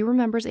all, he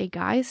remembers a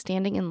guy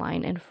standing in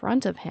line in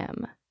front of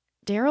him.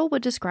 Daryl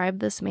would describe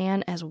this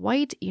man as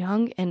white,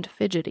 young, and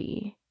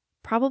fidgety.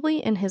 Probably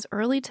in his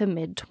early to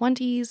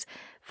mid-20s,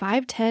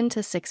 5'10"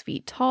 to 6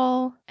 feet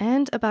tall,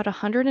 and about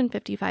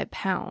 155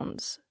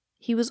 pounds.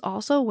 He was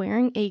also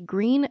wearing a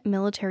green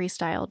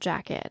military-style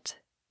jacket.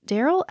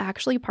 Daryl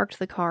actually parked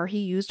the car he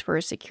used for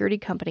his security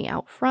company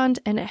out front,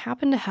 and it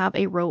happened to have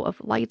a row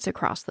of lights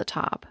across the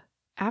top.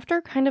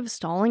 After kind of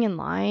stalling in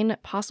line,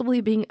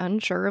 possibly being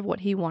unsure of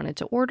what he wanted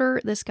to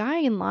order, this guy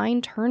in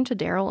line turned to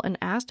Daryl and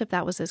asked if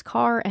that was his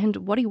car and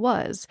what he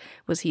was.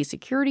 Was he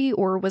security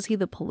or was he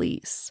the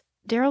police?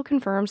 Daryl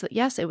confirms that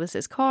yes, it was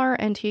his car,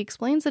 and he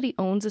explains that he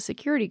owns a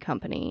security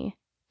company.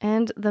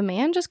 And the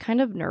man just kind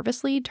of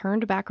nervously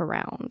turned back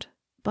around.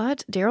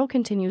 But Daryl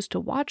continues to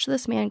watch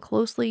this man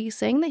closely,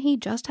 saying that he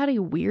just had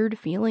a weird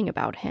feeling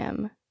about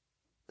him.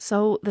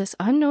 So this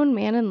unknown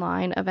man in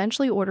line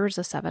eventually orders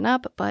a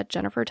 7-Up, but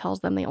Jennifer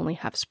tells them they only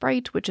have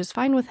Sprite, which is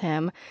fine with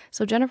him,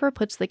 so Jennifer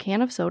puts the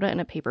can of soda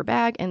in a paper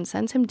bag and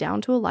sends him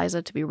down to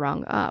Eliza to be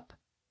rung up.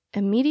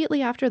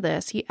 Immediately after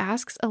this, he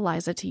asks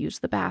Eliza to use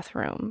the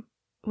bathroom,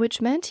 which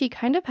meant he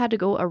kind of had to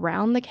go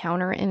around the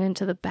counter and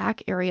into the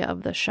back area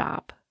of the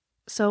shop.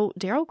 So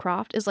Daryl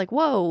Croft is like,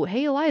 "Whoa,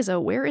 hey Eliza,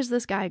 where is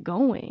this guy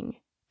going?"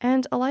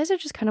 And Eliza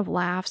just kind of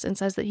laughs and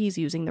says that he's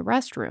using the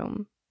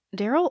restroom.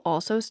 Daryl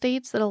also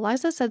states that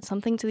Eliza said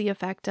something to the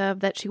effect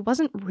of that she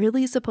wasn't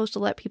really supposed to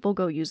let people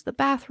go use the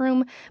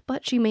bathroom,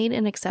 but she made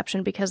an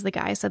exception because the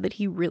guy said that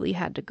he really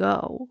had to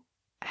go.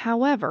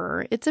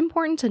 However, it's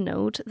important to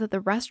note that the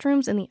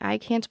restrooms in the I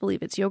Can't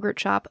Believe It's Yogurt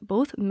shop,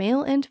 both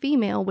male and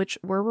female, which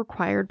were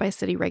required by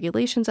city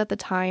regulations at the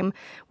time,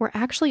 were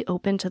actually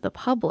open to the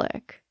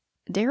public.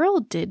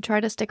 Daryl did try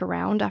to stick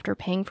around after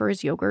paying for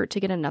his yogurt to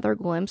get another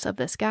glimpse of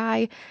this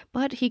guy,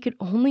 but he could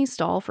only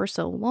stall for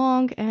so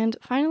long and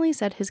finally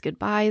said his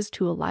goodbyes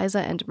to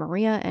Eliza and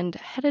Maria and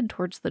headed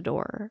towards the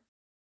door.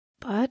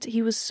 But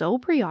he was so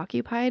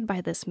preoccupied by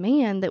this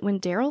man that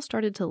when Daryl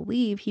started to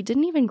leave, he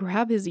didn't even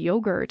grab his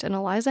yogurt, and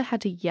Eliza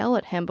had to yell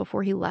at him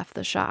before he left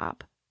the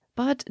shop.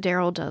 But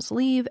Daryl does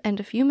leave, and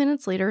a few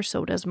minutes later,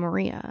 so does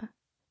Maria.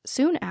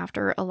 Soon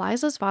after,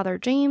 Eliza's father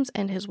James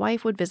and his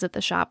wife would visit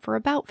the shop for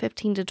about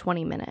 15 to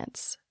 20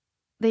 minutes.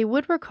 They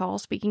would recall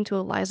speaking to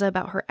Eliza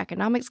about her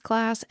economics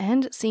class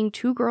and seeing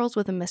 2 girls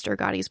with a Mr.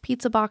 Gotti's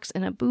pizza box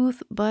in a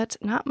booth, but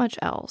not much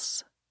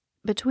else.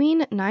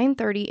 Between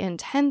 9:30 and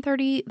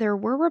 10:30, there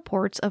were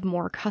reports of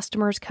more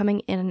customers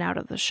coming in and out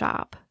of the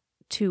shop.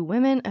 2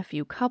 women, a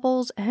few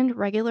couples, and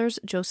regulars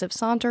Joseph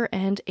Saunter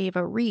and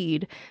Ava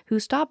Reed, who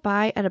stopped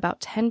by at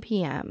about 10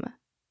 p.m.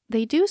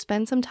 They do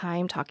spend some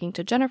time talking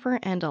to Jennifer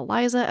and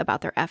Eliza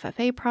about their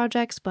FFA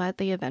projects, but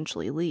they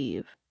eventually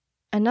leave.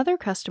 Another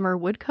customer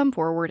would come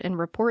forward and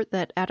report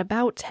that at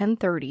about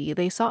 10:30,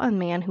 they saw a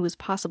man who was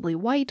possibly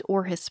white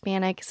or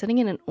Hispanic sitting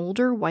in an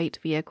older white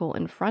vehicle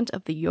in front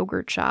of the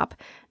yogurt shop,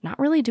 not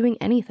really doing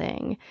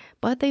anything,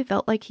 but they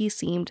felt like he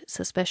seemed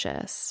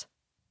suspicious.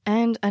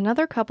 And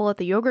another couple at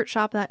the yogurt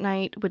shop that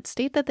night would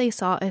state that they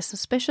saw a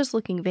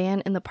suspicious-looking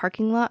van in the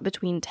parking lot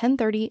between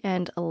 10:30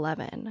 and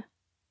 11.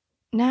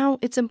 Now,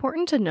 it's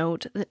important to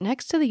note that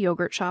next to the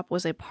yogurt shop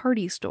was a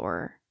party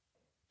store.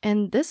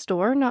 And this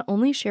store not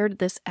only shared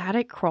this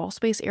attic crawl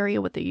space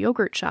area with the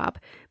yogurt shop,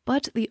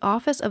 but the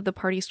office of the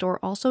party store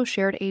also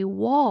shared a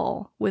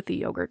wall with the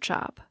yogurt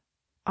shop.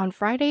 On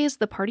Fridays,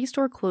 the party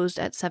store closed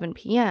at 7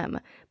 p.m.,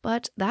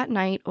 but that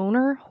night,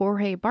 owner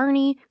Jorge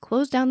Barney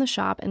closed down the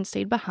shop and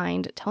stayed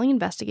behind, telling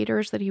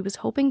investigators that he was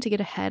hoping to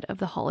get ahead of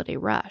the holiday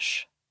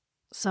rush.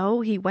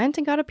 So he went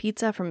and got a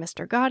pizza from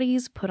Mr.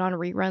 Gotti's, put on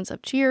reruns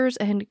of Cheers,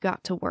 and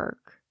got to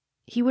work.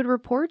 He would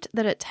report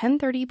that at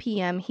 10:30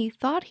 p.m. he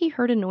thought he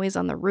heard a noise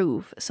on the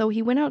roof, so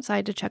he went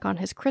outside to check on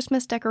his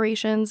Christmas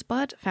decorations,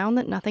 but found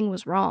that nothing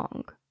was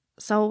wrong.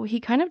 So he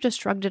kind of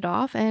just shrugged it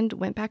off and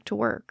went back to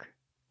work.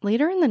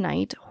 Later in the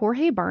night,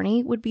 Jorge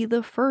Barney would be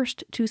the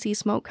first to see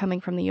smoke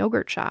coming from the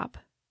yogurt shop,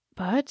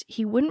 but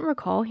he wouldn't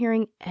recall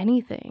hearing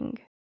anything.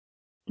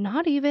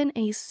 Not even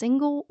a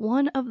single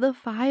one of the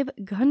 5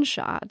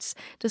 gunshots,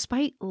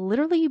 despite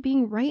literally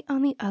being right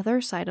on the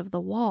other side of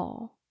the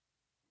wall.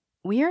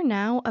 We are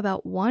now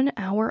about 1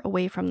 hour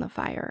away from the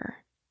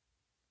fire.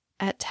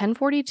 At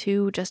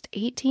 10:42, just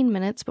 18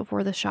 minutes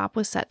before the shop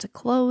was set to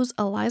close,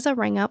 Eliza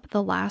rang up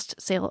the last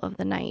sale of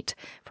the night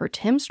for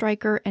Tim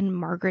Stryker and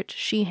Margaret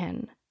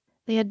Sheehan.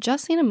 They had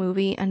just seen a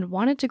movie and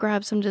wanted to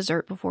grab some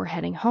dessert before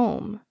heading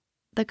home.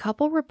 The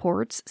couple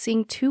reports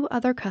seeing 2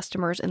 other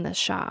customers in this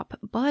shop,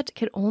 but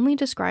could only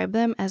describe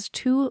them as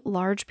 2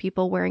 large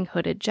people wearing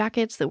hooded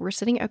jackets that were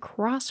sitting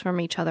across from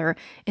each other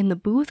in the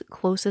booth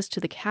closest to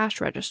the cash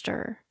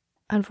register.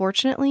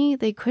 Unfortunately,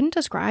 they couldn't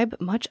describe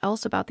much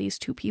else about these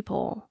 2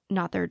 people.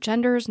 Not their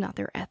genders, not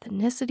their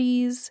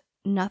ethnicities,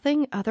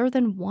 nothing other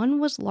than one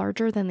was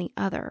larger than the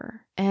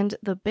other. And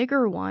the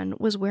bigger one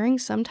was wearing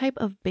some type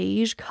of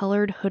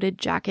beige-colored hooded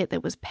jacket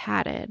that was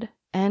padded,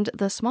 and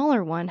the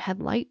smaller one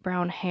had light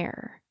brown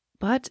hair.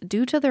 But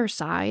due to their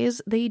size,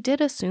 they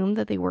did assume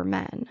that they were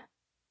men.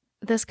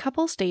 This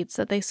couple states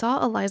that they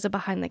saw Eliza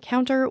behind the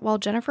counter while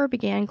Jennifer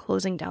began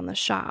closing down the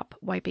shop,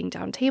 wiping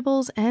down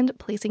tables, and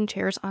placing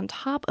chairs on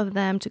top of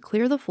them to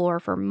clear the floor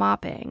for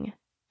mopping.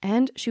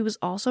 And she was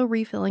also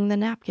refilling the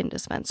napkin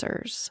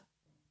dispensers.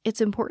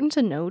 It's important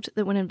to note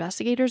that when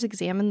investigators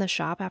examined the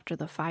shop after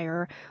the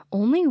fire,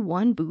 only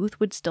one booth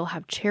would still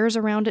have chairs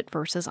around it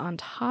versus on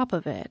top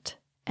of it,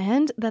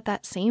 and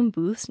that same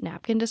booth's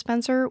napkin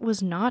dispenser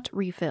was not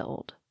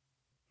refilled.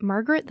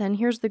 Margaret then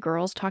hears the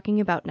girls talking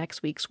about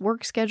next week's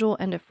work schedule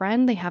and a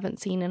friend they haven't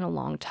seen in a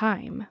long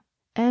time.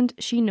 And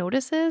she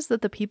notices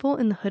that the people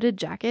in the hooded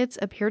jackets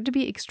appeared to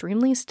be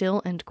extremely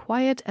still and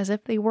quiet, as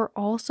if they were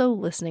also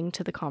listening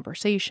to the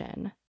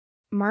conversation.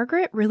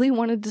 Margaret really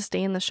wanted to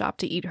stay in the shop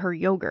to eat her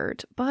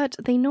yogurt, but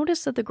they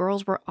noticed that the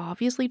girls were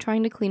obviously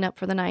trying to clean up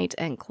for the night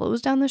and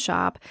close down the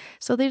shop,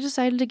 so they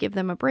decided to give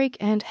them a break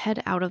and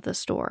head out of the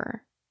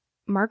store.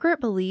 Margaret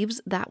believes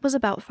that was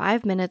about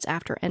 5 minutes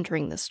after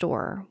entering the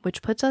store,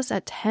 which puts us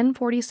at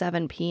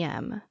 10:47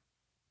 p.m.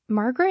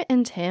 Margaret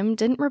and Tim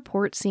didn't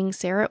report seeing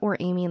Sarah or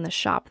Amy in the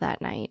shop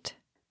that night,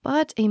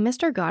 but a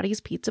Mr.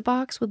 Gotti's pizza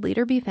box would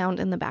later be found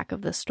in the back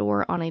of the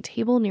store on a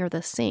table near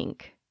the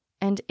sink.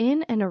 And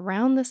in and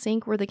around the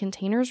sink were the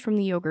containers from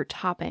the yogurt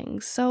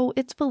toppings, so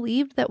it's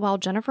believed that while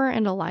Jennifer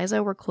and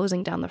Eliza were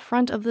closing down the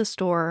front of the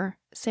store,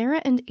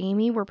 Sarah and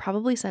Amy were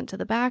probably sent to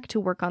the back to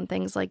work on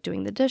things like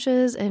doing the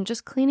dishes and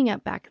just cleaning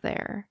up back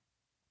there.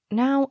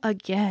 Now,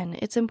 again,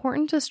 it's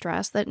important to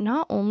stress that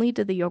not only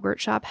did the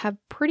yogurt shop have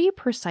pretty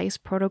precise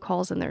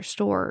protocols in their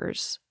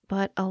stores,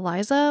 but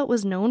Eliza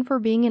was known for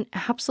being an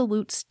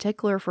absolute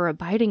stickler for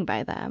abiding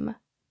by them,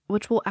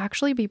 which will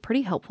actually be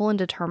pretty helpful in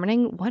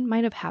determining what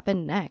might have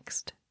happened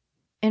next.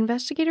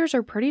 Investigators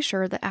are pretty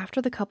sure that after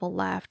the couple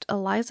left,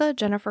 Eliza,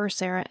 Jennifer,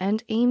 Sarah,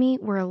 and Amy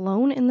were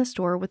alone in the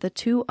store with the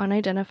 2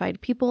 unidentified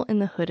people in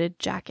the hooded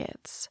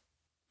jackets.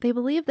 They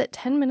believe that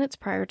 10 minutes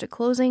prior to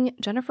closing,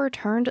 Jennifer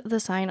turned the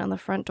sign on the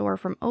front door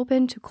from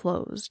open to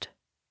closed.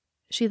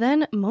 She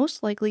then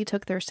most likely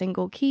took their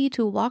single key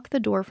to lock the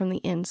door from the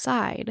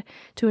inside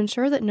to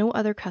ensure that no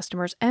other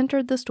customers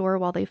entered the store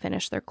while they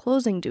finished their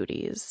closing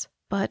duties,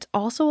 but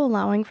also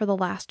allowing for the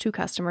last 2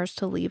 customers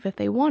to leave if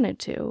they wanted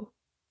to.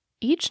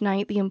 Each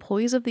night, the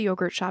employees of the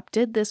yogurt shop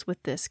did this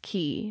with this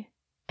key,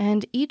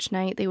 and each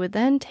night they would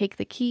then take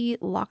the key,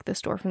 lock the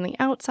store from the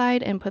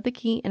outside, and put the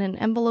key in an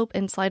envelope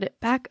and slide it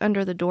back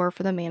under the door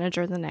for the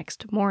manager the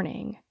next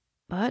morning.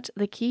 But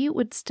the key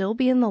would still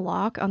be in the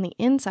lock on the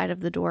inside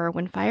of the door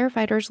when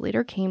firefighters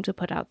later came to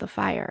put out the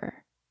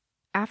fire.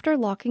 After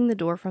locking the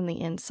door from the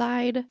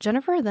inside,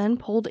 Jennifer then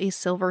pulled a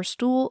silver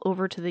stool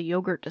over to the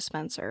yogurt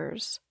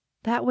dispensers.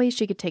 That way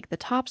she could take the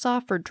tops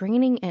off for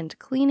draining and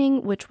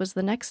cleaning, which was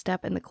the next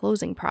step in the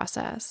closing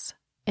process.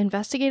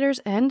 Investigators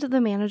and the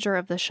manager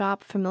of the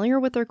shop, familiar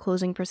with their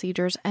closing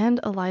procedures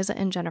and Eliza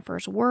and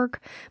Jennifer's work,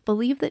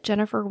 believe that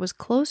Jennifer was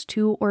close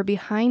to or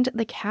behind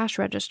the cash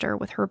register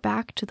with her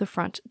back to the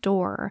front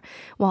door,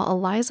 while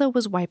Eliza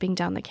was wiping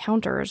down the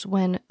counters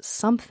when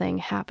something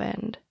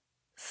happened.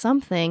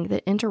 Something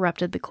that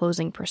interrupted the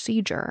closing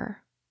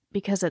procedure.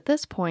 Because at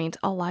this point,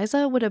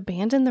 Eliza would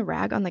abandon the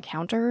rag on the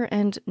counter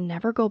and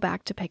never go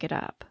back to pick it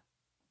up.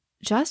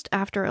 Just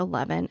after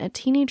 11, a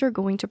teenager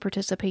going to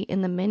participate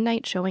in the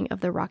midnight showing of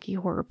the Rocky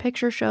Horror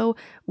Picture Show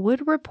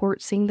would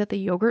report seeing that the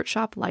yogurt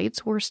shop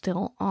lights were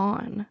still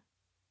on.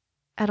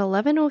 At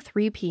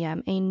 11:03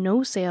 p.m., a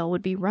no sale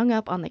would be rung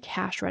up on the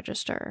cash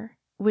register,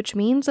 which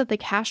means that the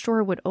cash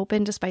drawer would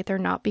open despite there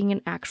not being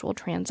an actual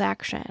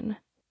transaction.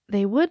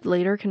 They would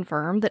later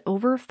confirm that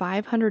over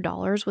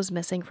 $500 was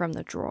missing from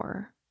the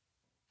drawer.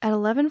 At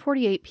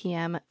 11:48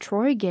 p.m.,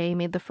 Troy Gay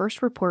made the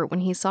first report when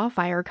he saw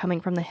fire coming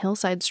from the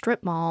Hillside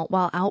Strip Mall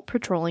while out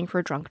patrolling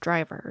for drunk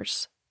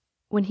drivers.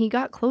 When he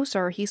got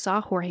closer, he saw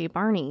Jorge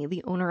Barney,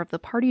 the owner of the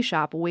party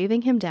shop,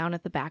 waving him down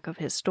at the back of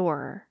his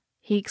store.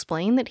 He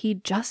explained that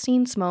he'd just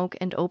seen smoke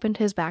and opened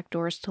his back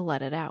doors to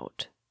let it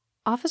out.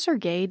 Officer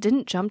Gay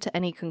didn't jump to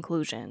any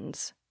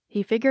conclusions.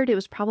 He figured it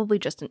was probably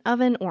just an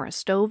oven or a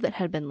stove that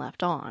had been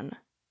left on.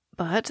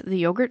 But the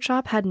yogurt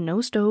shop had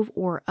no stove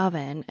or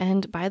oven,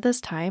 and by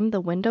this time, the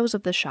windows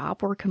of the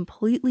shop were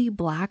completely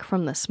black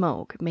from the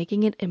smoke,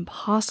 making it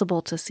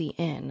impossible to see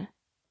in.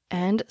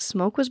 And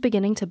smoke was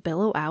beginning to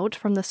billow out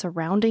from the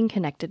surrounding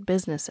connected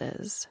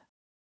businesses.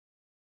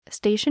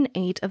 Station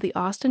 8 of the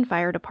Austin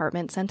Fire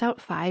Department sent out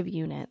 5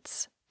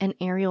 units: an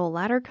aerial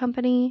ladder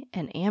company,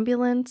 an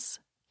ambulance,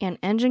 an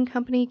engine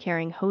company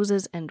carrying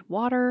hoses and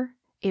water,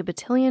 a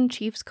battalion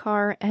chief's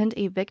car, and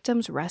a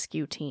victims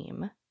rescue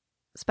team.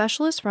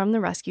 Specialists from the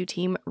rescue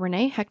team,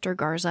 Renee Hector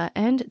Garza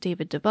and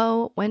David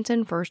DeVoe, went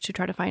in first to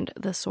try to find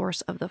the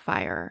source of the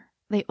fire.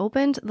 They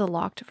opened the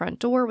locked front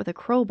door with a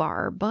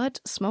crowbar,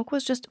 but smoke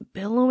was just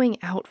billowing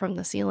out from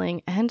the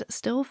ceiling and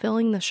still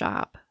filling the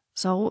shop.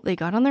 So they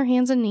got on their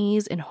hands and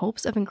knees in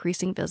hopes of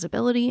increasing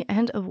visibility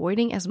and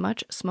avoiding as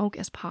much smoke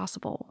as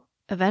possible.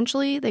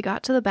 Eventually, they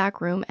got to the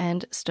back room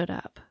and stood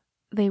up.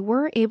 They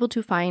were able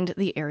to find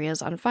the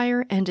areas on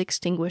fire and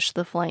extinguish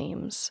the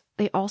flames.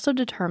 They also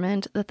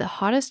determined that the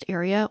hottest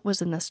area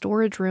was in the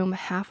storage room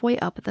halfway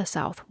up the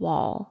south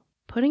wall.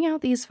 Putting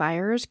out these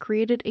fires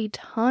created a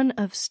ton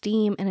of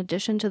steam in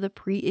addition to the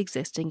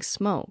pre-existing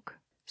smoke,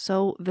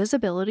 so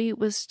visibility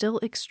was still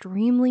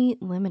extremely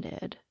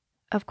limited.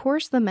 Of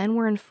course, the men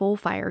were in full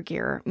fire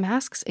gear,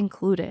 masks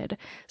included,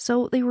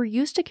 so they were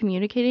used to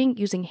communicating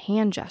using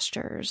hand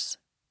gestures.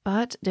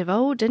 But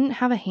DeVoe didn't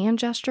have a hand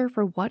gesture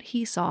for what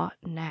he saw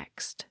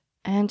next,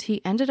 and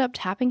he ended up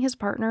tapping his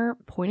partner,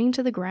 pointing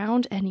to the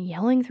ground, and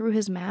yelling through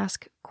his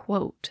mask,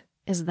 quote,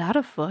 "Is that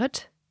a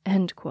foot?"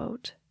 End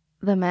quote.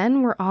 The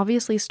men were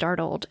obviously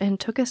startled and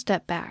took a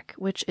step back,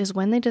 which is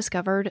when they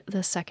discovered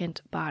the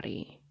second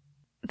body.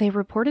 They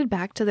reported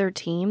back to their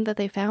team that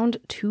they found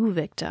 2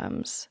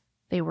 victims.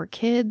 They were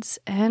kids,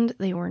 and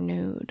they were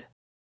nude.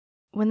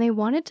 When they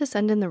wanted to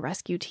send in the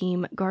rescue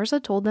team, Garza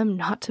told them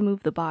not to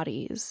move the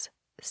bodies,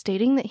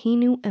 stating that he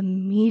knew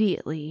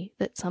immediately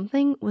that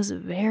something was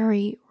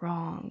very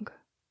wrong.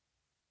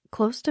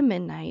 Close to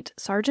midnight,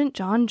 Sergeant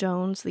John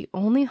Jones, the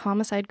only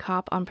homicide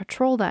cop on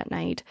patrol that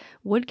night,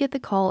 would get the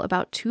call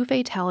about 2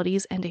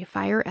 fatalities and a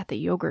fire at the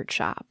yogurt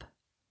shop.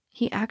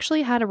 He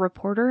actually had a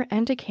reporter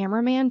and a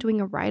cameraman doing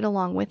a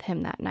ride-along with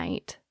him that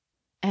night.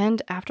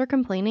 And after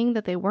complaining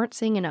that they weren't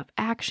seeing enough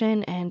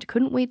action and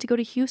couldn't wait to go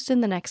to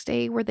Houston the next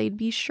day where they'd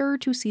be sure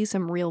to see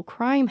some real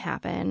crime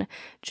happen,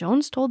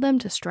 Jones told them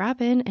to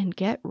strap in and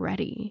get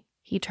ready.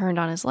 He turned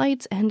on his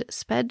lights and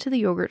sped to the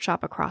yogurt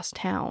shop across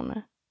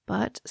town.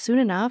 But soon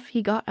enough,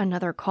 he got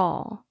another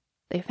call.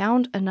 They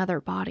found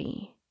another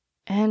body.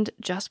 And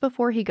just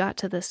before he got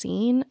to the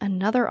scene,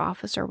 another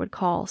officer would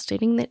call,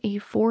 stating that a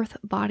 4th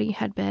body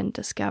had been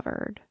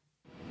discovered.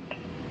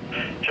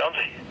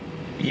 Jonesy?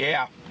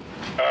 Yeah.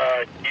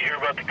 You hear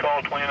about the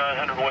call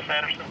 2900 West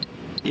Anderson?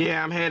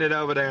 Yeah, I'm headed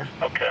over there.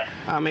 Okay.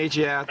 I'll meet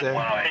you out there.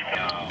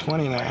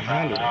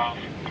 2900.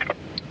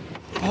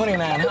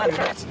 2900.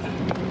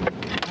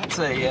 That's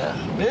a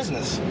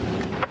business.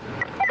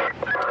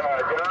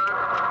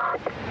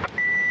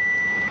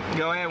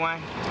 Go ahead,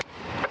 Wayne.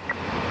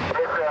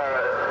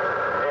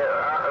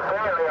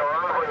 Apparently a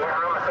robbery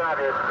homicide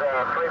is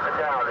 3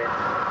 fatalities.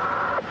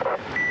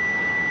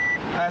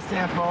 That's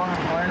 10-4.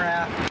 We're en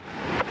route.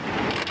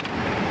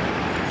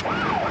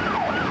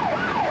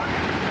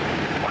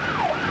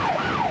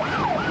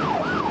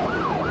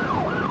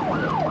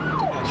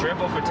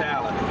 Triple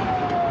fatality.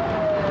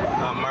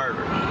 A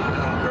murder.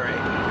 Oh,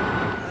 great.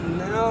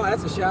 No,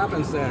 that's a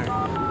shopping center.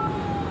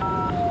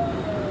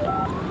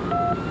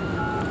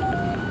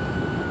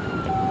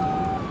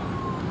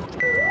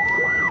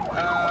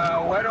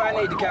 Where do I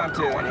need to come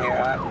to in here?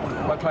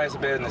 What place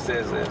of business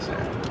is this here?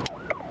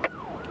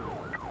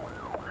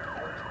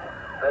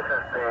 This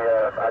is the,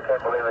 I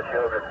can't believe it's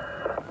yogurt.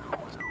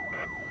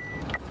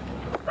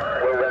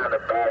 We're around the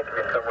back,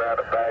 you come around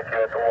the back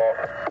here at the wall.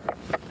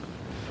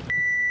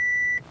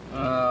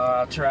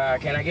 I'll try.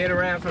 Can I get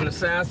around from the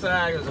south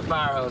side? There's a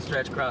fire hose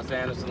stretched across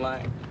Anderson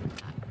Lane.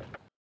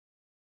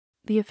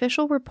 The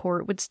official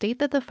report would state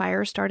that the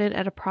fire started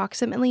at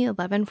approximately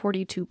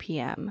 11:42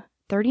 p.m.,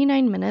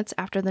 39 minutes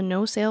after the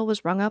no sale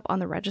was rung up on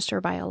the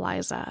register by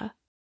Eliza.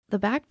 The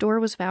back door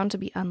was found to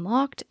be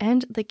unlocked,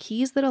 and the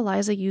keys that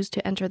Eliza used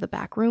to enter the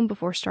back room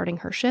before starting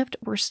her shift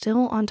were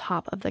still on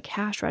top of the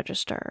cash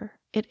register.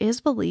 It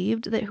is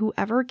believed that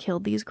whoever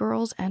killed these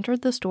girls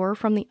entered the store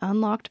from the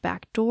unlocked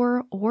back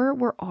door or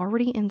were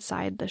already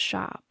inside the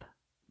shop.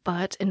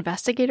 But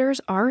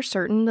investigators are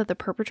certain that the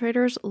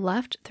perpetrators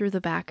left through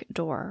the back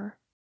door.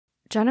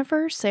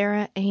 Jennifer,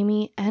 Sarah,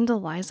 Amy, and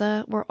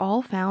Eliza were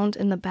all found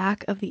in the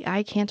back of the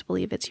I Can't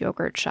Believe It's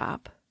Yogurt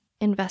shop.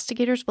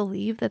 Investigators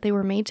believe that they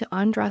were made to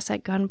undress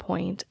at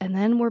gunpoint and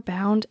then were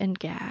bound and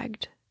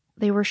gagged.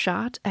 They were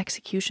shot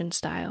execution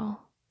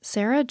style.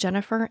 Sarah,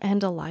 Jennifer,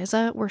 and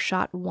Eliza were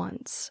shot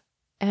once,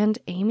 and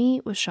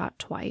Amy was shot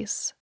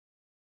twice.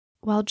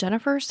 While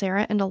Jennifer,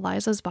 Sarah, and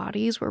Eliza's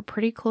bodies were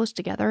pretty close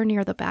together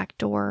near the back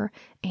door,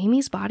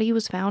 Amy's body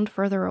was found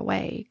further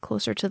away,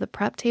 closer to the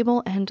prep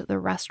table and the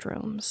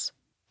restrooms.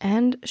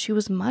 And she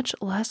was much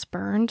less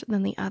burned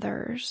than the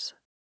others.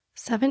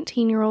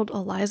 17-year-old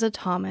Eliza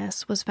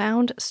Thomas was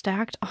found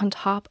stacked on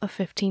top of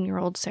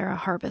 15-year-old Sarah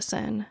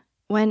Harbison.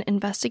 When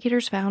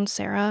investigators found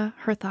Sarah,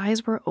 her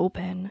thighs were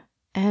open,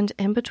 and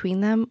in between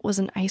them was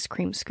an ice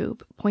cream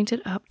scoop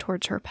pointed up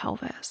towards her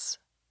pelvis.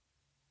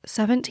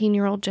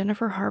 17-year-old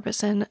Jennifer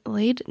Harbison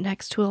laid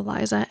next to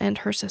Eliza and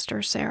her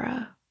sister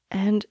Sarah,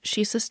 and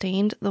she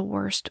sustained the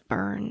worst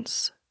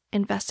burns.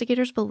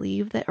 Investigators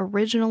believe that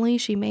originally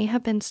she may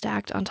have been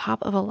stacked on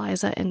top of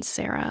Eliza and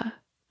Sarah,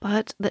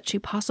 but that she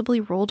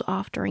possibly rolled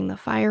off during the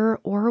fire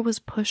or was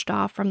pushed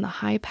off from the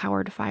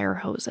high-powered fire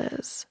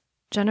hoses.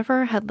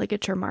 Jennifer had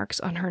ligature marks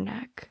on her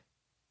neck.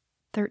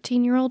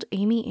 13-year-old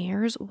Amy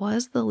Ayers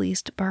was the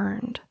least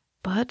burned,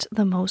 but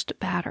the most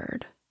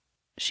battered.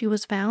 She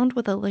was found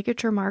with a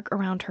ligature mark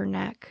around her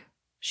neck.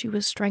 She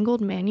was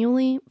strangled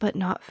manually, but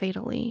not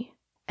fatally,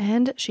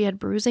 and she had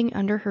bruising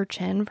under her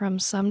chin from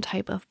some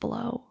type of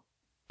blow.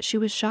 She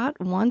was shot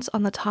once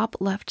on the top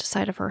left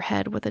side of her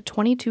head with a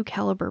 .22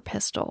 caliber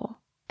pistol,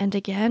 and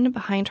again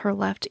behind her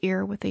left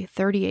ear with a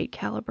 .38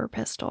 caliber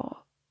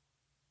pistol.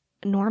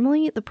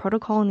 Normally, the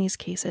protocol in these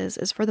cases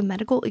is for the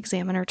medical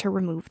examiner to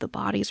remove the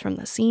bodies from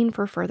the scene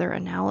for further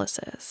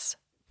analysis.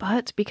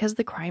 But because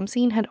the crime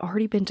scene had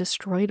already been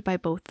destroyed by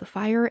both the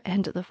fire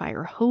and the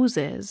fire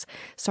hoses,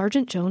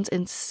 Sergeant Jones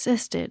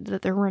insisted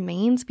that their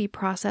remains be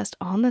processed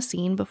on the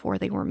scene before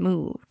they were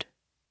moved.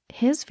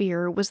 His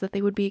fear was that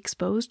they would be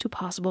exposed to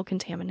possible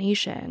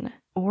contamination,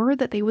 or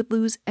that they would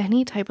lose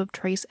any type of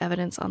trace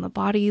evidence on the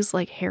bodies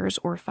like hairs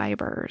or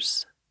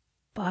fibers.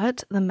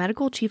 But the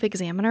medical chief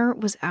examiner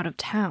was out of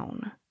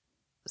town.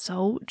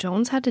 So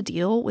Jones had to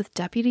deal with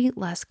Deputy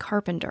Les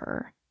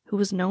Carpenter, who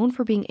was known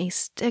for being a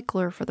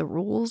stickler for the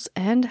rules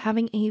and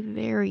having a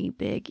very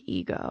big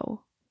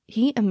ego.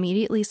 He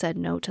immediately said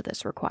no to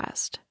this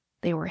request.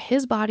 They were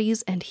his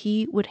bodies and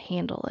he would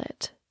handle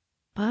it.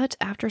 But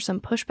after some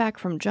pushback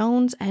from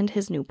Jones and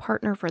his new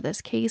partner for this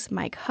case,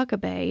 Mike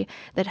Huckabee,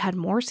 that had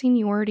more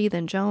seniority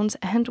than Jones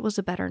and was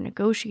a better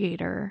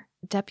negotiator,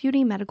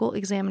 Deputy Medical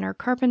Examiner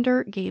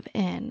Carpenter gave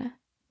in,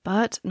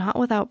 but not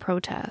without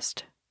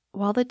protest.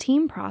 While the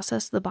team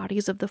processed the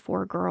bodies of the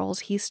 4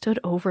 girls, he stood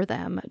over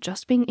them,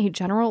 just being a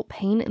general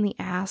pain in the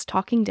ass,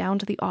 talking down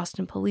to the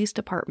Austin Police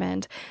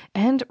Department,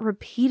 and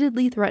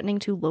repeatedly threatening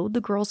to load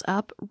the girls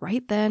up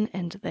right then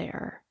and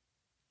there.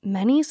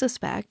 Many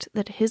suspect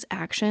that his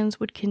actions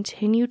would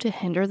continue to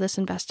hinder this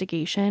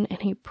investigation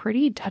in a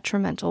pretty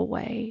detrimental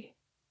way.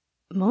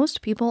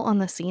 Most people on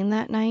the scene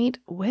that night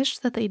wish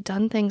that they'd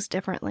done things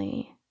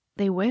differently.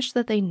 They wished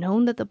that they'd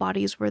known that the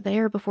bodies were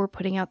there before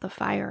putting out the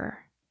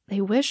fire. They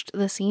wished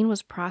the scene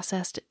was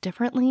processed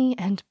differently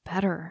and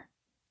better.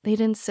 They'd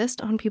insist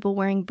on people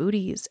wearing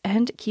booties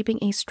and keeping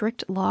a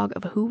strict log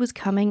of who was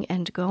coming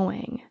and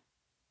going.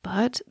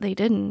 But they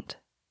didn't.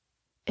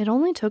 It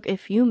only took a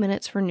few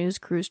minutes for news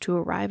crews to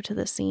arrive to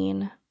the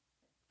scene.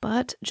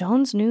 But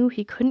Jones knew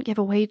he couldn't give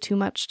away too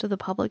much to the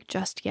public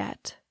just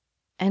yet,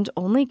 and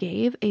only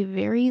gave a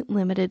very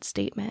limited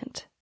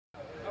statement.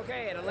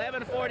 Okay, at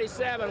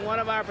 11:47, one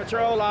of our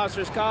patrol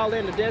officers called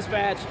in to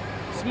dispatch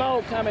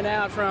smoke coming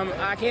out from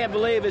I Can't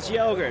Believe It's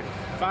Yogurt.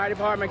 Fire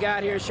department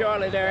got here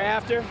shortly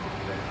thereafter.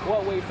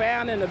 What we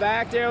found in the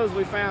back there was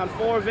we found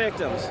 4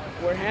 victims.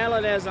 We're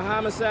handling it as a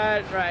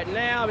homicide right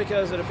now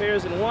because it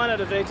appears that one of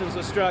the victims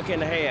was struck in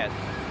the head.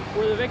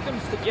 Were the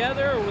victims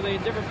together or were they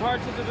in different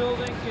parts of the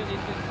building?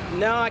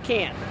 No, I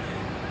can't.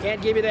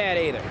 Can't give you that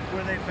either.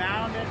 Were they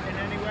bound in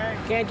any way?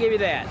 Can't give you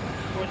that.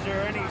 Was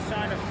there any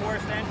sign of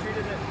forced entry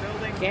to this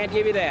building? Can't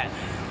give you that.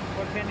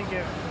 What can you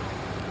give?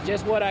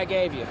 Just what I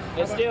gave you.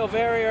 It's still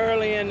very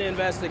early in the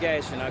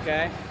investigation,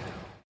 okay?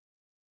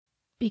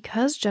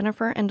 Because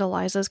Jennifer and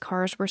Eliza's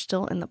cars were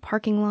still in the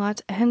parking lot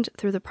and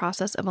through the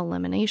process of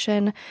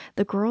elimination,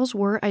 the girls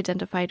were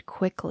identified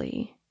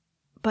quickly.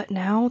 But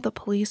now the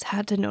police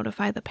had to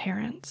notify the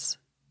parents.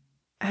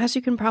 As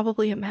you can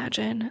probably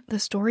imagine, the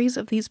stories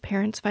of these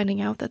parents finding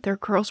out that their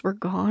girls were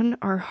gone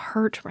are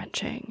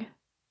heart-wrenching.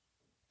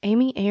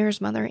 Amy Ayer's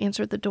mother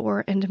answered the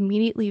door and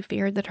immediately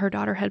feared that her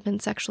daughter had been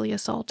sexually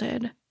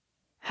assaulted,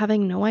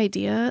 having no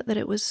idea that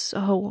it was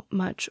so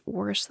much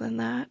worse than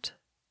that.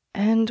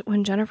 And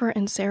when Jennifer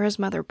and Sarah's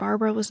mother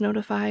Barbara was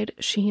notified,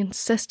 she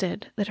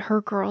insisted that her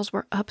girls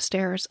were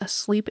upstairs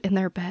asleep in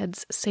their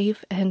beds,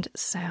 safe and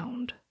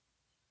sound.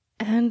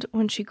 And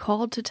when she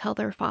called to tell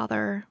their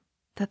father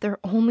that their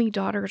only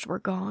daughters were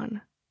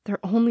gone, their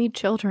only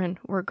children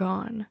were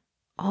gone,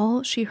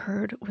 all she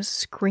heard was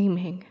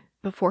screaming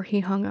before he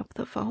hung up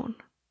the phone.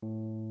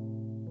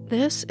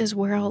 This is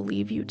where I'll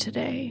leave you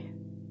today.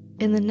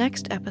 In the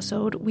next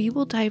episode, we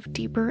will dive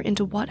deeper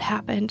into what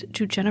happened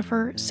to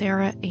Jennifer,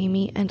 Sarah,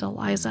 Amy, and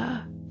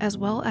Eliza, as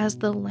well as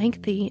the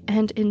lengthy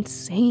and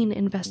insane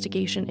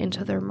investigation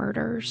into their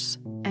murders,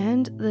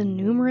 and the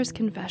numerous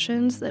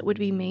confessions that would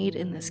be made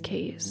in this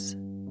case.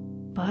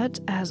 But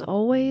as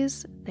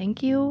always,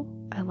 thank you,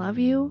 I love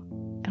you,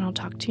 and I'll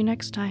talk to you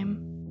next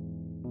time.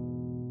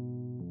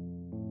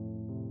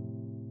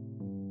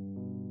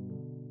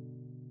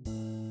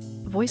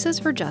 Voices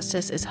for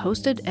Justice is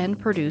hosted and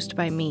produced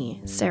by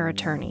me, Sarah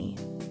Turney.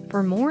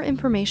 For more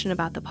information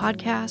about the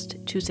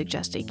podcast, to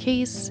suggest a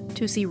case,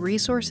 to see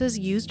resources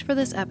used for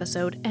this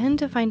episode, and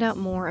to find out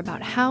more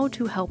about how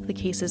to help the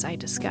cases I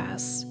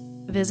discuss,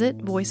 visit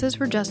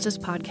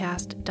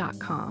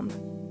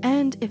voicesforjusticepodcast.com.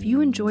 And if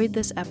you enjoyed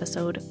this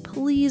episode,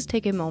 please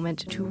take a moment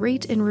to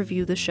rate and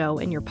review the show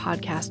in your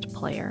podcast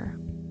player.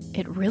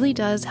 It really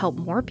does help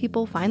more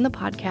people find the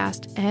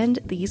podcast and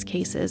these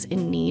cases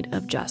in need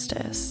of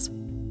justice.